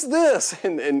 what is this?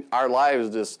 And our lives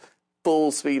just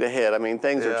full speed ahead. I mean,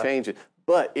 things are changing.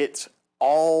 But it's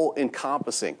all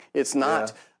encompassing. It's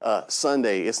not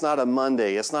Sunday. It's not a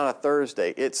Monday. It's not a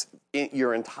Thursday.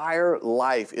 Your entire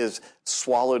life is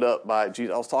swallowed up by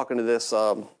Jesus. I was talking to this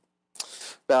about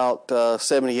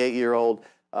 78-year-old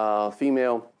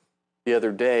female the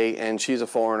other day, and she's a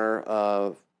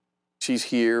foreigner. She's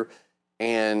here,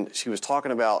 and she was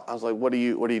talking about, I was like, what do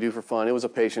you do for fun? It was a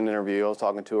patient interview. I was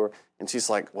talking to her, and she's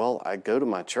like, well, I go to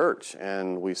my church,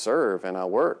 and we serve, and I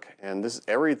work. And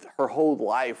her whole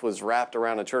life was wrapped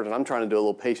around a church, and I'm trying to do a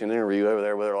little patient interview over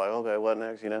there with her, like, okay, what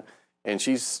next, And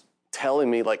she's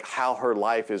telling me, like, how her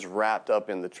life is wrapped up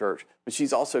in the church. But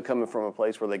she's also coming from a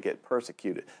place where they get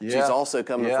persecuted. Yeah. She's also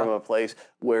coming from a place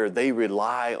where they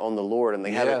rely on the Lord, and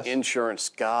they haven't insurance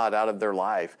God out of their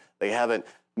life. They haven't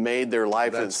made their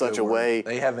life in such a way.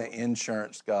 They haven't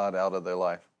insurance God out of their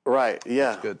life. Right,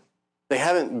 yeah. That's good. They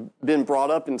haven't been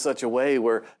brought up in such a way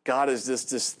where God is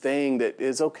just this thing that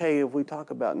is okay if we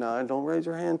talk about. No, don't raise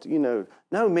your hand.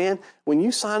 No, man. When you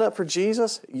sign up for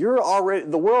Jesus,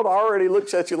 the world already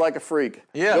looks at you like a freak.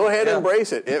 Yeah, go ahead and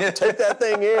embrace it. Take that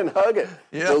thing in, hug it.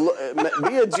 Yeah.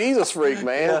 Be a Jesus freak,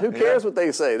 man. Yeah, who cares what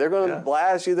they say? They're going to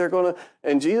blast you.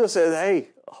 And Jesus says, hey,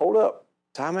 hold up,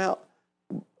 time out.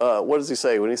 What does He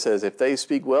say when He says, if they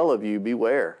speak well of you,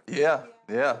 beware? Yeah.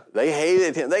 Yeah. They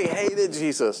hated Him. They hated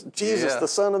Jesus. Jesus, the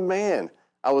Son of Man.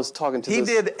 I was talking to He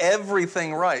did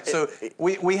everything right. So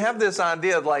we have this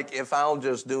idea of, like, if I'll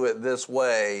just do it this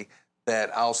way,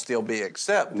 that I'll still be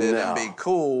accepted and be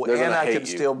cool, and I can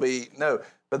still be. No,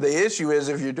 But the issue is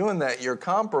if you're doing that, you're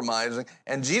compromising.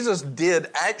 And Jesus did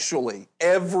actually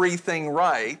everything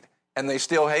right, and they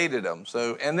still hated him.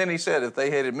 So, and then he said, if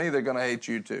they hated me, they're going to hate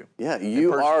you too. Yeah,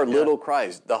 you are little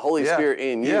Christ, the Holy Spirit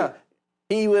in you. Yeah.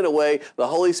 He went away. The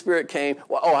Holy Spirit came.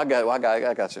 Well, I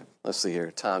got you. Let's see here.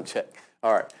 Time check.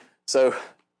 All right. So,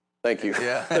 thank you.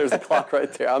 Yeah. There's the clock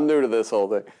right there. I'm new to this whole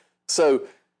thing. So,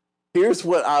 here's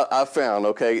what I found,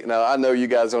 okay? Now, I know you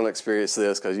guys don't experience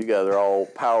this because you guys are all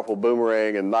powerful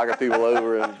boomerang and knocking people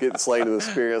over and getting slain to the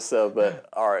Spirit and stuff. But,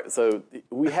 all right, so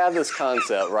we have this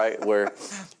concept, right, where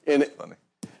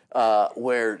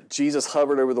where Jesus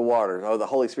hovered over the waters, or the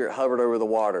Holy Spirit hovered over the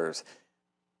waters.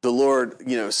 The Lord,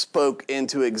 spoke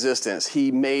into existence.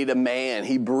 He made a man.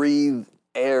 He breathed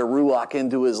air, ruach,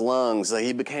 into his lungs.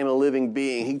 He became a living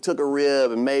being. He took a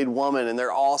rib and made woman, and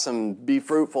they're awesome. Be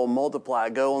fruitful, multiply,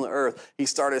 go on the earth. He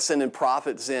started sending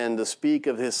prophets in to speak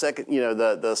of his second,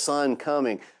 the Son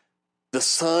coming. The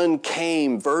Son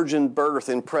came, virgin birth,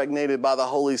 impregnated by the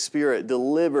Holy Spirit,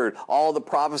 delivered, all the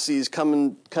prophecies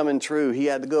coming true. He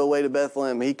had to go away to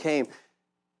Bethlehem. He came.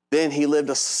 Then he lived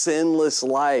a sinless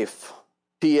life.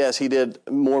 P.S. He did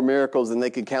more miracles than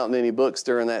they could count in any books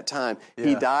during that time. Yeah.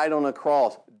 He died on a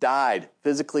cross,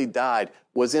 physically died,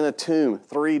 was in a tomb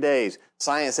 3 days.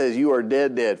 Science says you are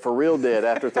dead, for real dead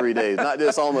after 3 days, not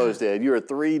just almost dead. You are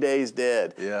 3 days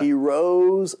dead. Yeah. He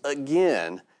rose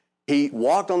again. He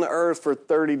walked on the earth for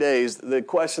 30 days. The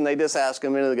question they just asked a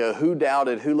minute ago, who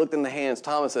doubted, who looked in the hands?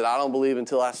 Thomas said, I don't believe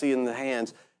until I see in the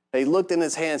hands. They looked in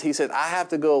his hands. He said, I have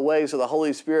to go away so the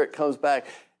Holy Spirit comes back.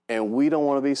 And we don't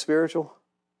want to be spiritual?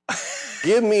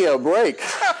 Give me a break.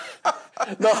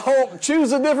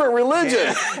 Choose a different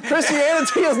religion.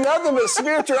 Christianity is nothing but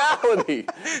spirituality.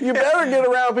 You better get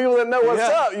around people that know what's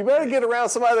up. You better get around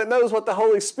somebody that knows what the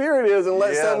Holy Spirit is and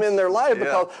let them in their life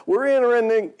because we're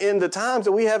entering into times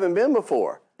that we haven't been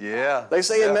before. Yeah. They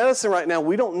say in medicine right now,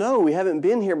 we don't know. We haven't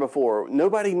been here before.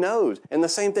 Nobody knows. And the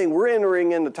same thing, we're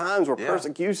entering into times where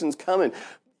persecution's coming.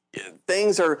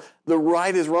 Things are, the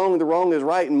right is wrong, the wrong is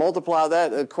right, and multiply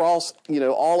that across,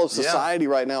 all of society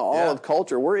right now, all of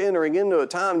culture. We're entering into a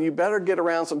time, you better get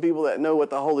around some people that know what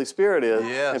the Holy Spirit is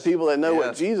and people that know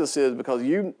what Jesus is because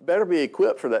you better be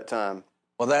equipped for that time.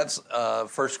 Well, that's 1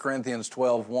 Corinthians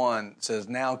 12:1 says,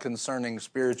 now concerning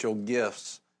spiritual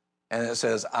gifts, and it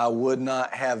says, I would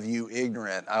not have you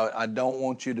ignorant. I don't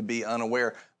want you to be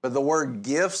unaware. But the word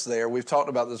gifts there, we've talked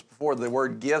about this before, the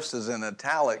word gifts is in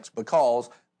italics because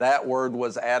that word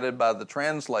was added by the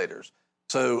translators.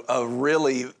 So a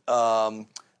really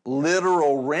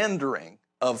literal rendering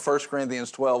of 1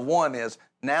 Corinthians 12:1 is,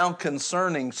 now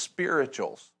concerning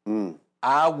spirituals,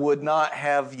 I would not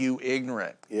have you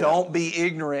ignorant. Yeah. Don't be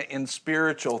ignorant in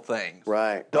spiritual things.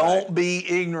 Right. Don't be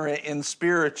ignorant in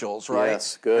spirituals, right?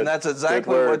 Yes, good. And that's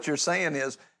exactly what you're saying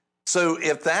is, so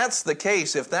if that's the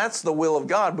case, if that's the will of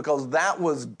God, because that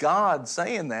was God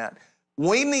saying that,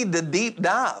 we need to deep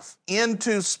dive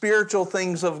into spiritual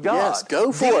things of God. Yes,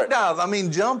 go for it. Deep dive. I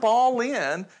mean, jump all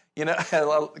in.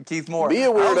 Keith Moore. Be a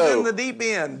weirdo. I was in the deep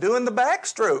end, doing the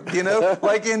backstroke,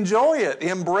 like enjoy it.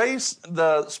 Embrace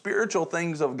the spiritual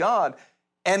things of God.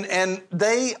 And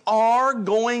they are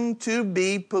going to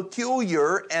be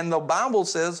peculiar, and the Bible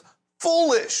says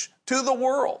foolish to the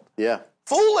world. Yeah.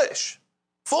 Foolish.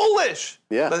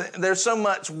 Yeah. But there's so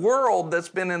much world that's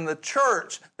been in the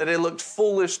church that it looked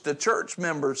foolish to church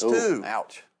members too.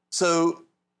 Ouch. So,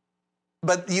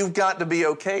 but you've got to be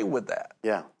okay with that.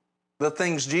 Yeah. The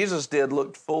things Jesus did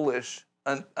looked foolish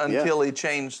until he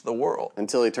changed the world.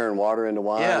 Until he turned water into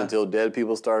wine, until dead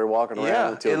people started walking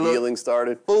around, until healing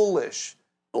started. Foolish.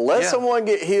 Let someone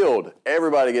get healed,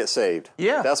 everybody gets saved.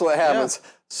 Yeah. That's what happens. Yeah.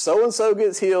 So-and-so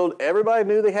gets healed, everybody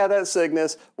knew they had that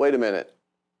sickness. Wait a minute.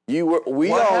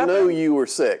 We all know you were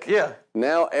sick. Yeah.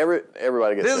 Now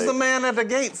everybody gets saved. This is the man at the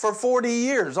gate for 40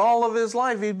 years. All of his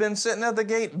life he'd been sitting at the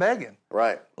gate begging.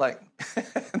 Right. Like,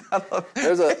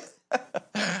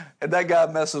 And that guy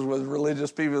messes with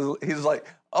religious people. He's like,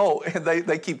 oh, and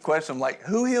they keep questioning him, like,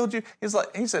 who healed you? He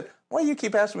said, what do you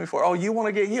keep asking me for? Oh, you want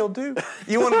to get healed too?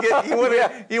 You want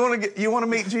to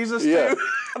meet Jesus too?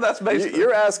 That's basically.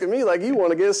 You're asking me like you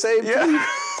want to get saved too.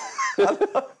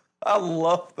 I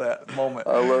love that moment.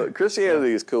 I love it.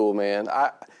 Christianity is cool, man.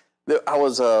 I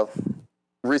was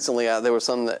recently there was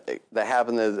something that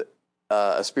happened as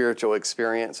a spiritual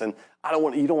experience, and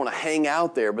you don't want to hang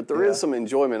out there, but there is some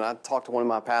enjoyment. I talked to one of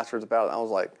my pastors about it, and I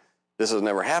was like, this has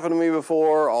never happened to me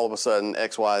before. All of a sudden,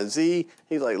 X, Y, Z.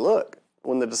 He's like, look,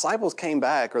 when the disciples came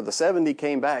back, or the 70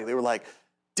 came back, they were like,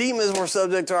 demons were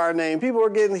subject to our name. People were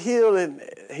getting healed. And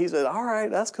he said, all right,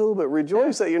 that's cool, but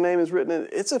rejoice that your name is written in.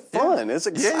 It's fun. It's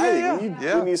exciting.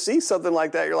 When you see something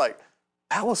like that, you're like,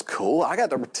 that was cool. I got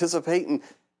to participate in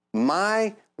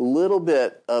my little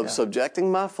bit of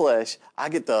subjecting my flesh. I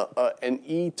get an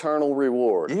eternal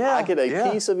reward. Yeah, I get a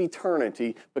piece of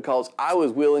eternity because I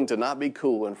was willing to not be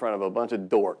cool in front of a bunch of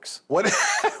dorks. What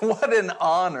an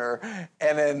honor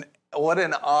and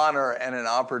an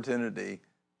opportunity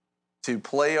to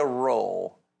play a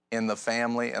role in the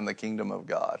family and the kingdom of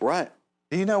God. Right.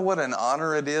 Do you know what an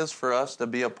honor it is for us to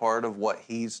be a part of what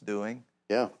He's doing?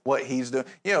 Yeah. What He's doing.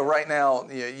 You know, right now,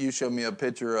 you showed me a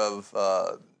picture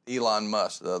of Elon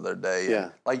Musk the other day. Yeah.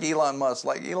 Like Elon Musk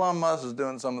is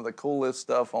doing some of the coolest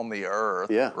stuff on the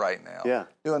earth right now. Yeah.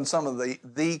 Doing some of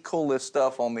the coolest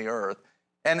stuff on the earth.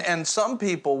 And some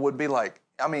people would be like,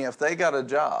 I mean, if they got a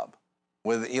job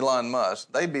with Elon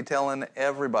Musk, they'd be telling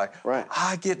everybody, right.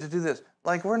 I get to do this.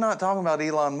 Like, we're not talking about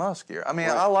Elon Musk here. I mean,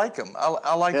 right. I like him.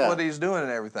 I like what he's doing and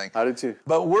everything. I do too.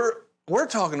 But we're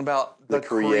talking about the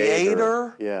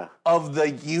creator of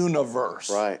the universe.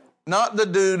 Right. Not the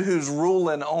dude who's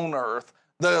ruling on earth,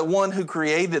 the one who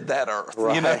created that earth.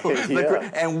 Right. You know?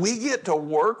 And we get to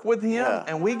work with him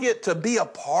and we get to be a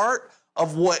part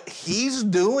of what he's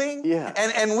doing. Yeah.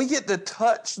 And we get to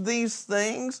touch these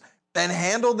things and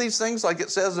handle these things like it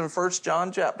says in 1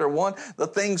 John chapter 1, the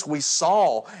things we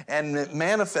saw and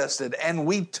manifested and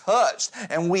we touched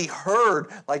and we heard,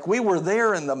 like we were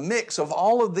there in the mix of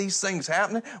all of these things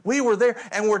happening. We were there,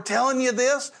 and we're telling you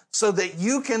this so that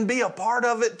you can be a part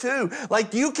of it too.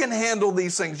 Like you can handle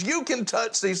these things. You can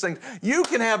touch these things. You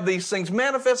can have these things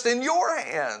manifest in your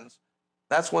hands.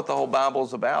 That's what the whole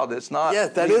Bible's about. It's not. Yeah,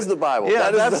 that is the Bible.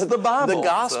 Yeah, that's the Bible. The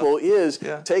gospel is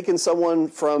taking someone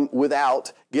from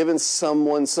without, giving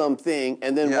someone something,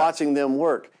 and then watching them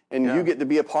work. And you get to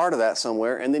be a part of that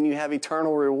somewhere, and then you have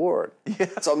eternal reward. Yeah.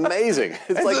 It's amazing.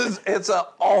 It's an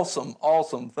awesome,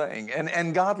 awesome thing.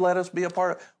 And God let us be a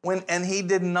part of it. And He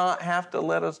did not have to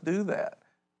let us do that.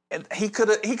 And He could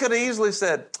have easily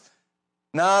said,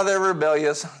 "Nah, they're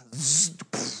rebellious,"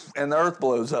 and the earth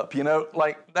blows up. You know,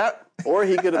 like that. Or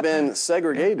He could have been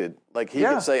segregated. Like He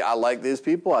could say, I like these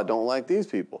people, I don't like these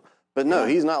people. But no,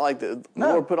 He's not like that. The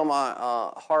Lord put on my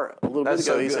heart a little bit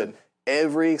ago, He said,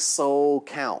 every soul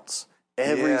counts.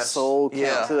 Every soul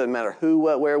counts. It doesn't matter who,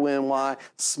 what, where, when, why,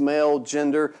 smell,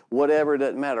 gender, whatever, it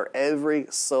doesn't matter. Every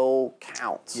soul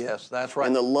counts. Yes, that's right.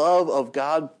 And the love of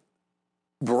God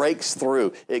breaks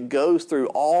through. It goes through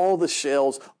all the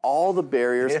shells, all the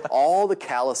barriers, all the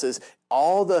calluses,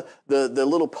 all the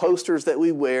little posters that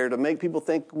we wear to make people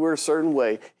think we're a certain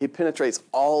way. He penetrates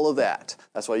all of that.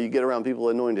 That's why you get around people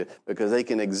anointed, because they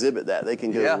can exhibit that. They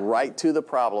can go right to the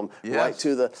problem, right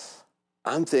to the,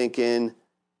 I'm getting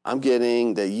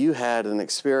that you had an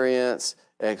experience,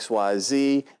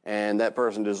 XYZ, and that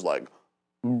person just like,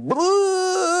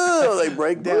 they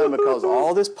break down because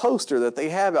all this poster that they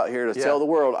have out here to tell the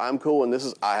world, I'm cool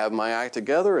and I have my act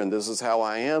together and this is how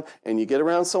I am. And you get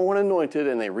around someone anointed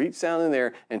and they reach down in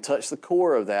there and touch the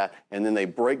core of that, and then they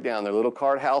break down. Their little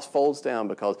card house folds down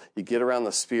because you get around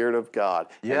the Spirit of God.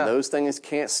 And those things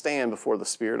can't stand before the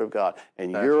Spirit of God.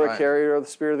 And you're a carrier of the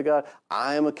Spirit of God.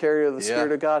 I am a carrier of the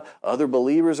Spirit of God. Other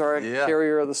believers are a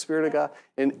carrier of the Spirit of God.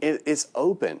 And it's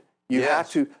open. You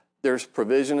have to. There's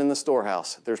provision in the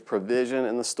storehouse. There's provision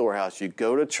in the storehouse. You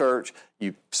go to church.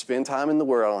 You spend time in the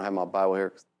Word. I don't have my Bible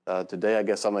here today. I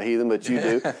guess I'm a heathen, but you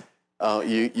do.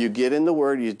 You get in the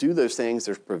Word. You do those things.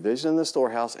 There's provision in the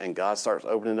storehouse, and God starts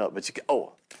opening up. But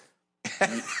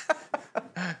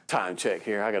time check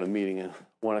here. I got a meeting at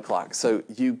 1 o'clock. So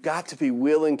you've got to be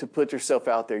willing to put yourself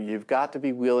out there. You've got to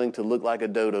be willing to look like a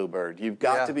dodo bird. You've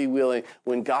got to be willing.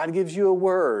 When God gives you a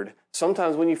word,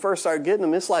 sometimes when you first start getting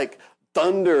them, it's like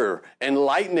thunder and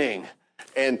lightning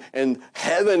and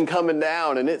heaven coming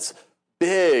down, and it's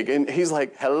big. And He's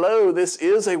like, hello, this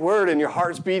is a word, and your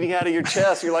heart's beating out of your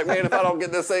chest. You're like, man, if I don't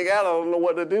get this thing out, I don't know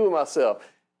what to do with myself.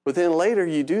 But then later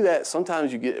you do that.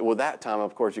 Sometimes you get, that time,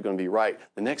 of course, you're going to be right.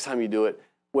 The next time you do it,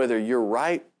 whether you're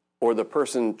right or the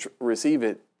person receive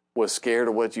it was scared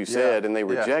of what you said and they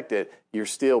reject it, you're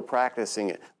still practicing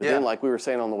it. But then, like we were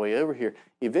saying on the way over here,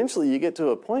 eventually you get to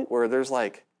a point where there's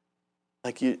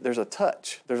there's a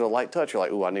touch. There's a light touch. You're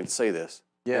like, ooh, I need to say this.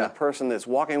 Yeah. And the person that's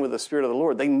walking with the Spirit of the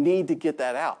Lord, they need to get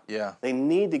that out. Yeah. They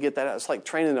need to get that out. It's like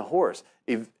training a horse.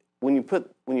 When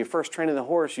you first train a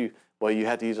horse, you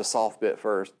have to use a soft bit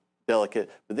first, delicate,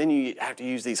 but then you have to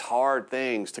use these hard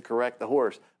things to correct the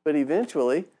horse. But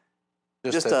eventually,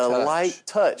 just a light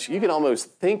touch. You can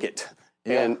almost think it.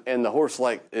 Yeah. And the horse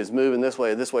is moving this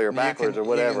way or backwards or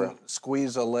whatever. You can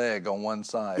squeeze a leg on one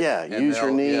side. Yeah, use your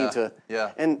knee to.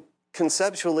 Yeah. And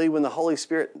conceptually, when the Holy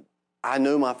Spirit, I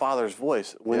know my Father's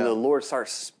voice. When the Lord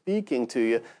starts speaking to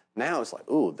you, Now it's like,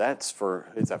 ooh, is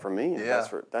that for me? Yeah.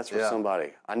 That's for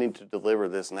somebody. I need to deliver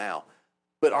this now.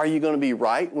 But are you going to be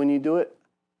right when you do it?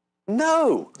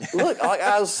 No. Look, like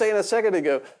I was saying a second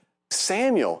ago,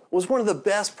 Samuel was one of the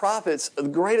best prophets, the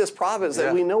greatest prophets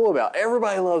that we know about.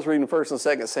 Everybody loves reading 1st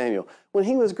and 2nd Samuel. When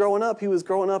he was growing up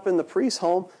in the priest's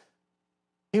home.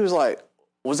 He was like,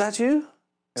 was that you?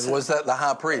 And was that the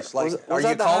high priest? Like, was are you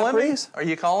that the calling high me? priest? Are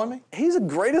you calling me? He's the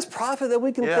greatest prophet that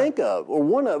we can think of, or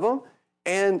one of them.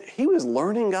 And he was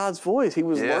learning God's voice. He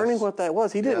was learning what that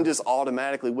was. He didn't just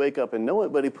automatically wake up and know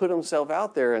it, but he put himself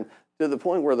out there, and to the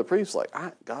point where the priest's like,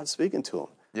 God's speaking to him.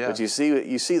 Yeah. But you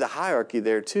see the hierarchy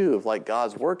there too of like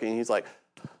God's working. He's like,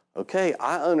 okay,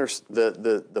 I understand.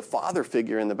 The father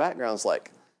figure in the background is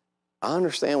like, I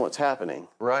understand what's happening.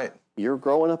 Right. You're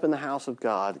growing up in the house of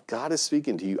God. God is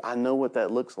speaking to you. I know what that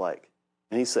looks like.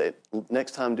 And he said,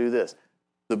 next time do this.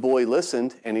 The boy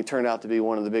listened, and he turned out to be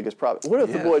one of the biggest prophets. What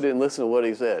if the boy didn't listen to what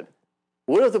he said?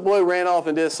 What if the boy ran off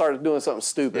and just started doing something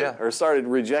stupid or started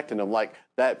rejecting him like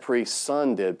that priest's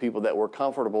son did, people that were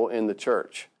comfortable in the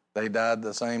church? They died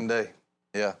the same day.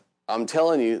 Yeah. I'm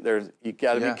telling you, you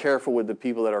got to be careful with the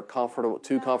people that are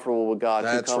too comfortable with God,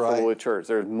 too comfortable with church.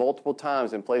 There's multiple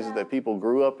times in places that people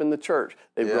grew up in the church.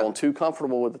 They've grown too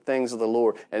comfortable with the things of the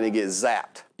Lord, and they get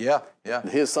zapped. Yeah, yeah.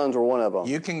 His sons were one of them.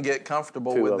 You can get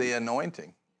comfortable with the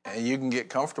anointing, and you can get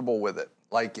comfortable with it.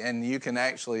 And you can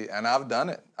actually, and I've done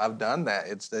it. I've done that.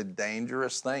 It's a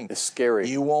dangerous thing. It's scary.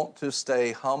 You want to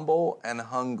stay humble and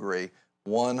hungry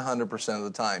 100% of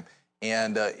the time.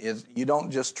 And you don't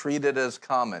just treat it as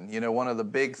common. You know, one of the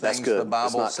big things the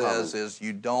Bible says is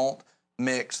you don't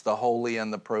mix the holy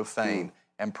and the profane.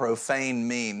 And profane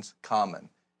means common.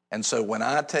 And so when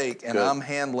I take and I'm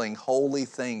handling holy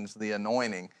things, the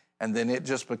anointing, and then it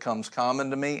just becomes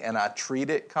common to me and I treat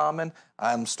it common,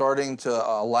 I'm starting to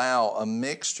allow a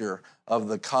mixture of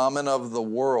the common of the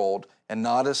world and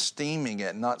not esteeming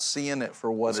it, not seeing it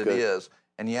for what it is.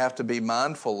 And you have to be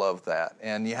mindful of that.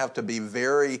 And you have to be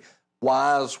very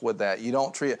wise with that. You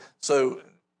don't treat it. So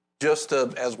just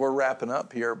as we're wrapping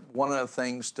up here, one of the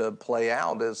things to play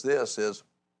out is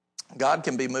God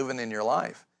can be moving in your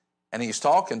life and he's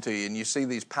talking to you and you see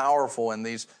these powerful and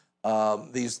these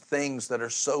things that are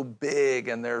so big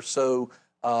and they're so,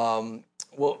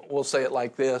 we'll say it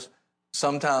like this.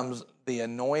 Sometimes the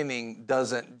anointing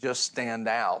doesn't just stand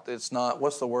out. It's not,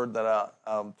 what's the word that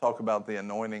I talk about the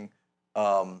anointing?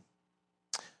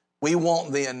 We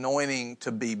want the anointing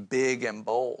to be big and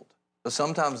bold. But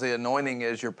sometimes the anointing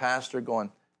is your pastor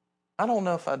going, I don't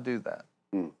know if I'd do that.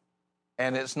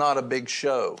 And it's not a big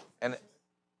show. And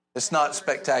it's not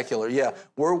spectacular. Yeah,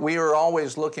 we are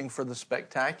always looking for the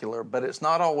spectacular, but it's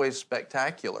not always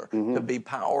spectacular to be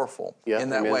powerful in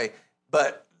that way.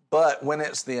 But when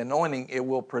it's the anointing, it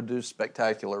will produce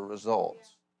spectacular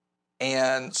results.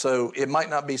 And so it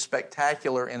might not be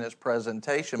spectacular in its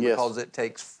presentation because it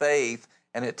takes faith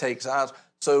and it takes eyes.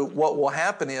 So what will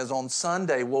happen is on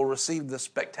Sunday, we'll receive the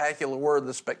spectacular word,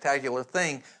 the spectacular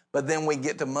thing, but then we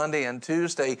get to Monday and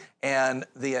Tuesday, and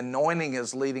the anointing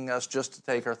is leading us just to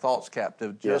take our thoughts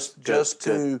captive, just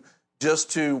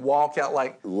to walk out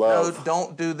like, no,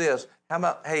 don't do this. How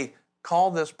about, hey,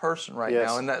 call this person right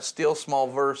now? And that still small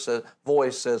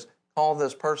voice says, call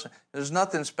this person. There's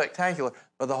nothing spectacular,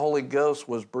 but the Holy Ghost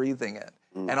was breathing it.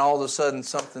 And all of a sudden,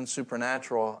 something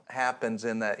supernatural happens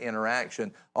in that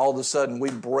interaction. All of a sudden, we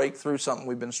break through something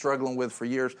we've been struggling with for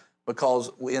years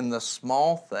because in the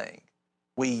small thing,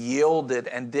 we yielded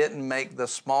and didn't make the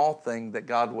small thing that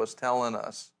God was telling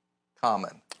us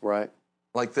common. Right.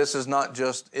 Like this is not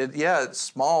just, it's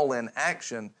small in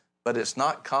action, but it's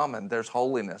not common. There's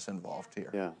holiness involved here.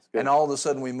 Yeah, and all of a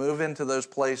sudden, we move into those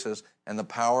places and the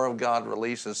power of God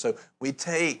releases. So we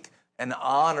take an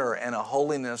honor and a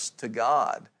holiness to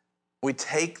God. We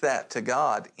take that to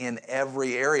God in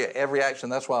every area, every action.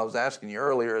 That's why I was asking you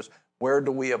earlier is where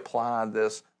do we apply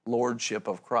this lordship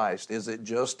of Christ? Is it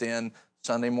just in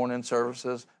Sunday morning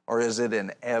services or is it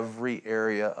in every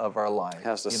area of our life? It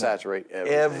has to saturate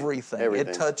everything.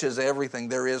 It touches everything.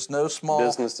 There is no small,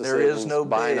 business decisions, there is no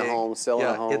buying big. a home, selling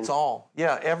a home. It's all.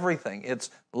 Yeah, everything. It's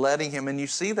letting him, and you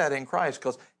see that in Christ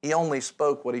because he only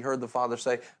spoke what he heard the Father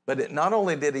say, but not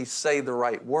only did he say the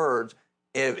right words,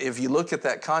 if you look at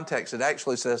that context, it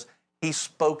actually says he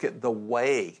spoke it the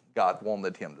way God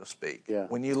wanted him to speak. Yeah,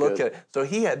 when you look at it, so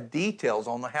he had details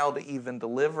on how to even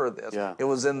deliver this. Yeah. It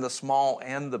was in the small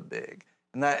and the big.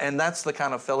 And that's the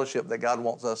kind of fellowship that God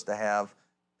wants us to have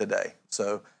today.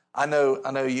 So I know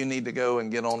you need to go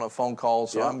and get on a phone call,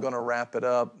 so I'm going to wrap it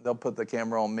up. They'll put the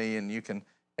camera on me, and you can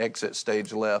exit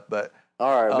stage left. But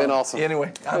All right, been awesome.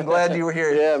 Anyway, I'm glad you were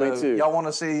here. Yeah, me too. Y'all want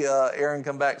to see Aaron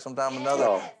come back sometime,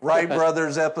 another Wright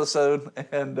Brothers episode,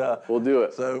 and we'll do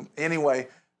it. So anyway,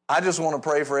 I just want to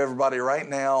pray for everybody right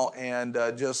now, and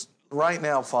just right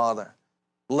now, Father,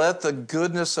 let the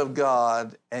goodness of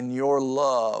God and your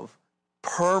love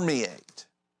permeate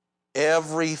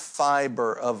every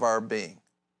fiber of our being.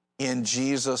 In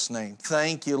Jesus' name.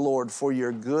 Thank you, Lord, for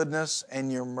your goodness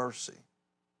and your mercy.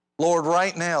 Lord,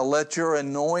 right now, let your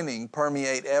anointing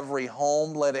permeate every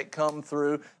home. Let it come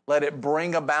through. Let it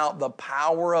bring about the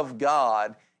power of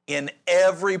God in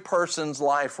every person's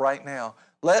life right now.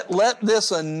 Let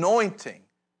this anointing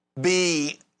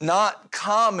be not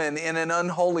common in an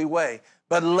unholy way,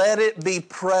 but let it be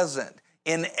present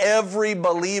in every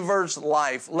believer's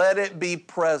life. Let it be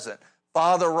present.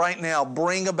 Father, right now,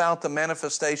 bring about the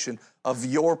manifestation of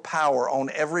your power on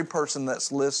every person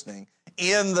that's listening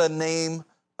in the name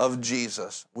of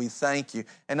Jesus. We thank you.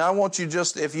 And I want you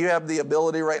just, if you have the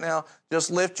ability right now,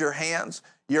 just lift your hands.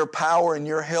 Your power and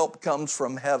your help comes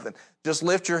from heaven. Just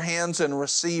lift your hands and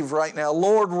receive right now.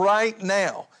 Lord, right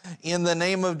now, in the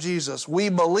name of Jesus, we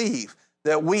believe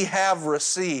that we have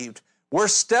received. We're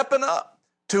stepping up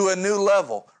to a new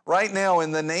level. Right now,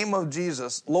 in the name of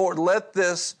Jesus, Lord, let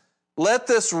this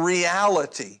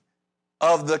reality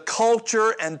of the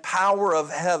culture and power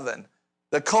of heaven,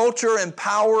 the culture and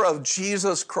power of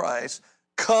Jesus Christ,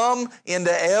 come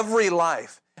into every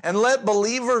life. And let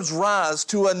believers rise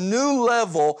to a new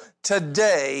level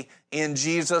today in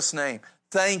Jesus' name.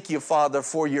 Thank you, Father,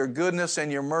 for your goodness and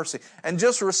your mercy. And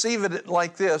just receive it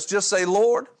like this. Just say,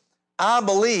 Lord, I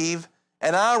believe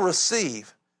and I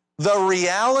receive the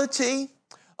reality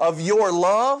of your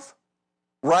love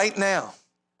right now.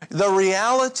 The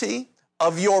reality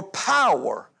of your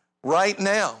power right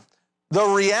now. The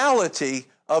reality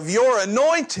of your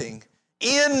anointing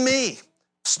in me,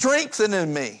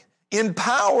 strengthening me,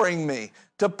 empowering me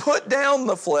to put down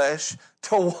the flesh,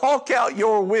 to walk out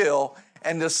your will,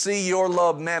 and to see your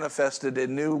love manifested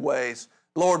in new ways.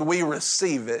 Lord, we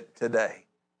receive it today.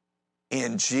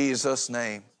 In Jesus'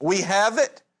 name. We have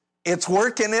it. It's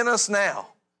working in us now.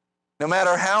 No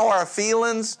matter how our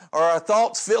feelings or our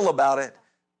thoughts feel about it,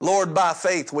 Lord, by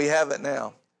faith, we have it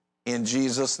now. In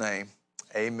Jesus' name,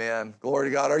 amen. Glory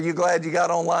to God. Are you glad you got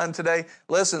online today?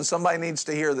 Listen, somebody needs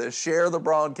to hear this. Share the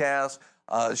broadcast.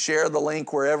 Share the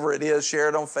link wherever it is. Share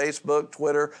it on Facebook,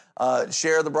 Twitter.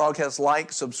 Share the broadcast.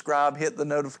 Like, subscribe, hit the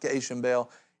notification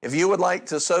bell. If you would like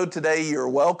to sow today, you're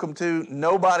welcome to.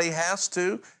 Nobody has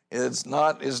to. It's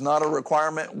not a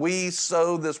requirement. We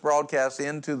sow this broadcast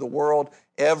into the world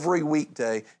every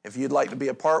weekday. If you'd like to be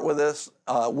a part with us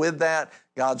with that,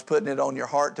 God's putting it on your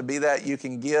heart to be that. You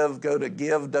can give. Go to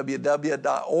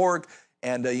giveww.org,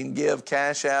 and you can give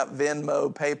Cash App,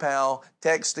 Venmo, PayPal,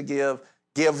 text to give.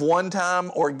 Give one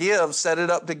time or set it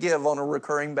up to give on a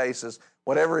recurring basis.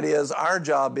 Whatever it is, our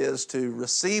job is to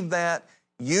receive that,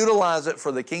 utilize it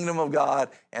for the kingdom of God,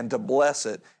 and to bless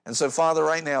it. And so, Father,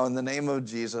 right now, in the name of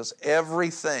Jesus,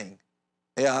 everything,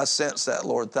 I sense that,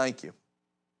 Lord, thank you.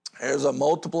 There's a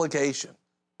multiplication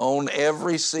on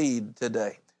every seed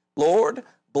today. Lord,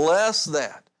 bless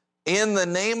that. In the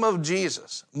name of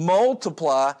Jesus,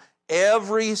 multiply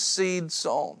every seed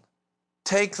sown.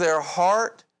 Take their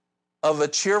heart of a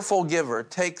cheerful giver.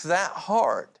 Take that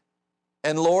heart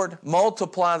and, Lord,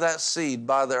 multiply that seed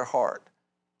by their heart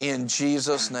in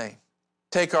Jesus' name.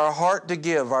 Take our heart to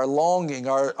give, our longing,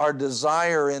 our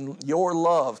desire in your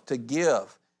love to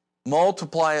give.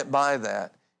 Multiply it by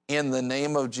that in the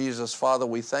name of Jesus. Father,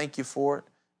 we thank you for it.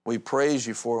 We praise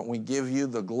you for it. We give you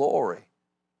the glory.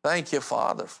 Thank you,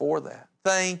 Father, for that.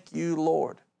 Thank you,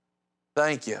 Lord.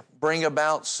 Thank you. Bring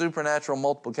about supernatural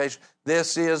multiplication.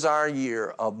 This is our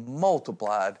year of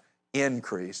multiplied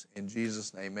increase. In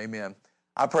Jesus' name, amen.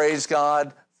 I praise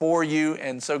God for you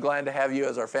and so glad to have you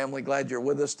as our family. Glad you're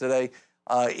with us today.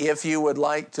 If you would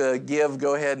like to give,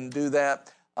 go ahead and do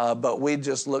that. But we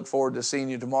just look forward to seeing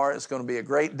you tomorrow. It's going to be a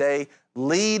great day.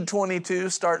 Lead 22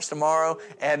 starts tomorrow.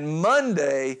 And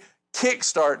Monday,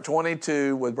 Kickstart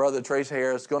 22 with Brother Trace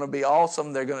Harris. It's going to be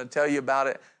awesome. They're going to tell you about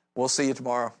it. We'll see you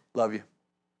tomorrow. Love you.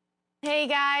 Hey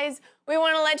guys, we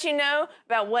want to let you know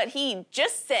about what he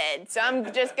just said, so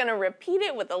I'm just going to repeat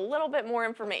it with a little bit more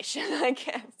information, I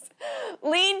guess.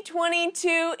 Lead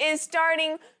 22 is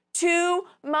starting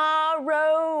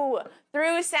tomorrow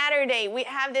through Saturday. We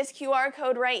have this QR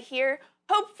code right here.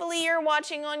 Hopefully you're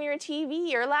watching on your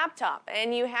TV or laptop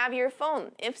and you have your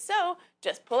phone. If so,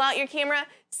 just pull out your camera,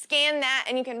 scan that,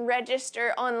 and you can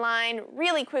register online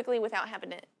really quickly without having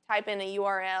to type in a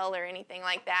URL or anything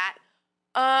like that.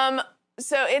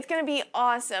 So it's going to be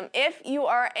awesome. If you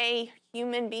are a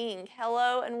human being,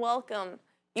 hello and welcome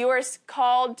You are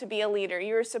called to be a leader.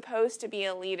 You are supposed to be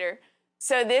a leader.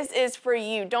 So this is for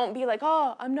you. Don't be like,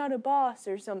 oh, I'm not a boss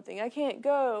or something. I can't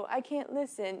go. I can't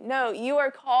listen. No, you are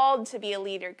called to be a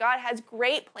leader. God has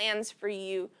great plans for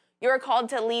you. You are called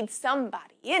to lead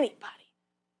somebody, anybody.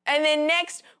 And then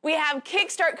next, we have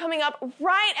Kickstart coming up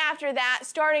right after that,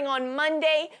 starting on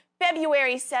Monday,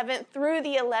 February 7th through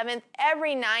the 11th,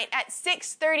 every night at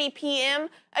 6:30 p.m.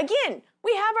 Again,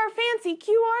 we have our fancy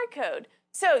QR code.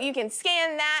 So you can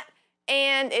scan that,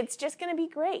 and it's just going to be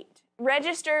great.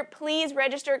 Register, please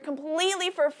register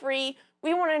completely for free.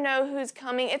 We want to know who's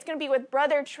coming. It's going to be with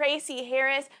Brother Tracy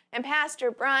Harris and Pastor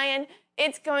Brian.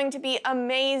 It's going to be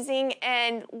amazing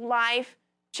and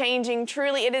life-changing.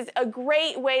 Truly, it is a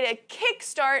great way to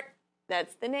kickstart,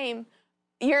 that's the name,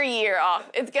 your year off.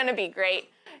 It's going to be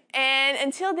great. And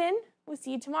until then, we'll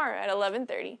see you tomorrow at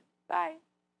 11:30. Bye.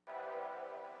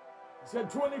 He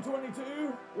said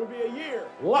 2022 will be a year.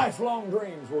 Lifelong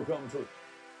dreams will come true.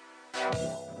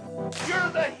 You're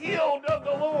the healed of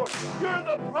the Lord. You're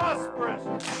the prosperous.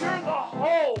 You're the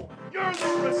whole. You're the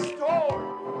restored.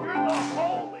 You're the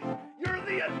holy. You're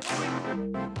the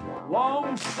anointed.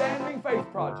 Long-standing faith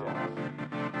projects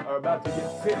are about to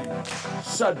get finished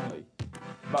suddenly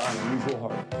by unusual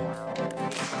harvest.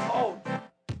 He's called.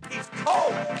 He's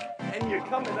called. And you're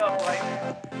coming up right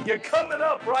now. You're coming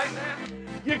up right now.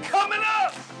 You're coming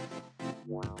up.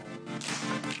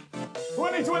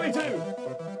 2022.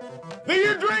 The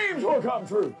year dreams will come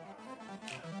true.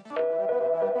 Woo!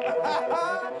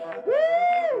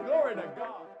 Glory to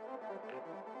God.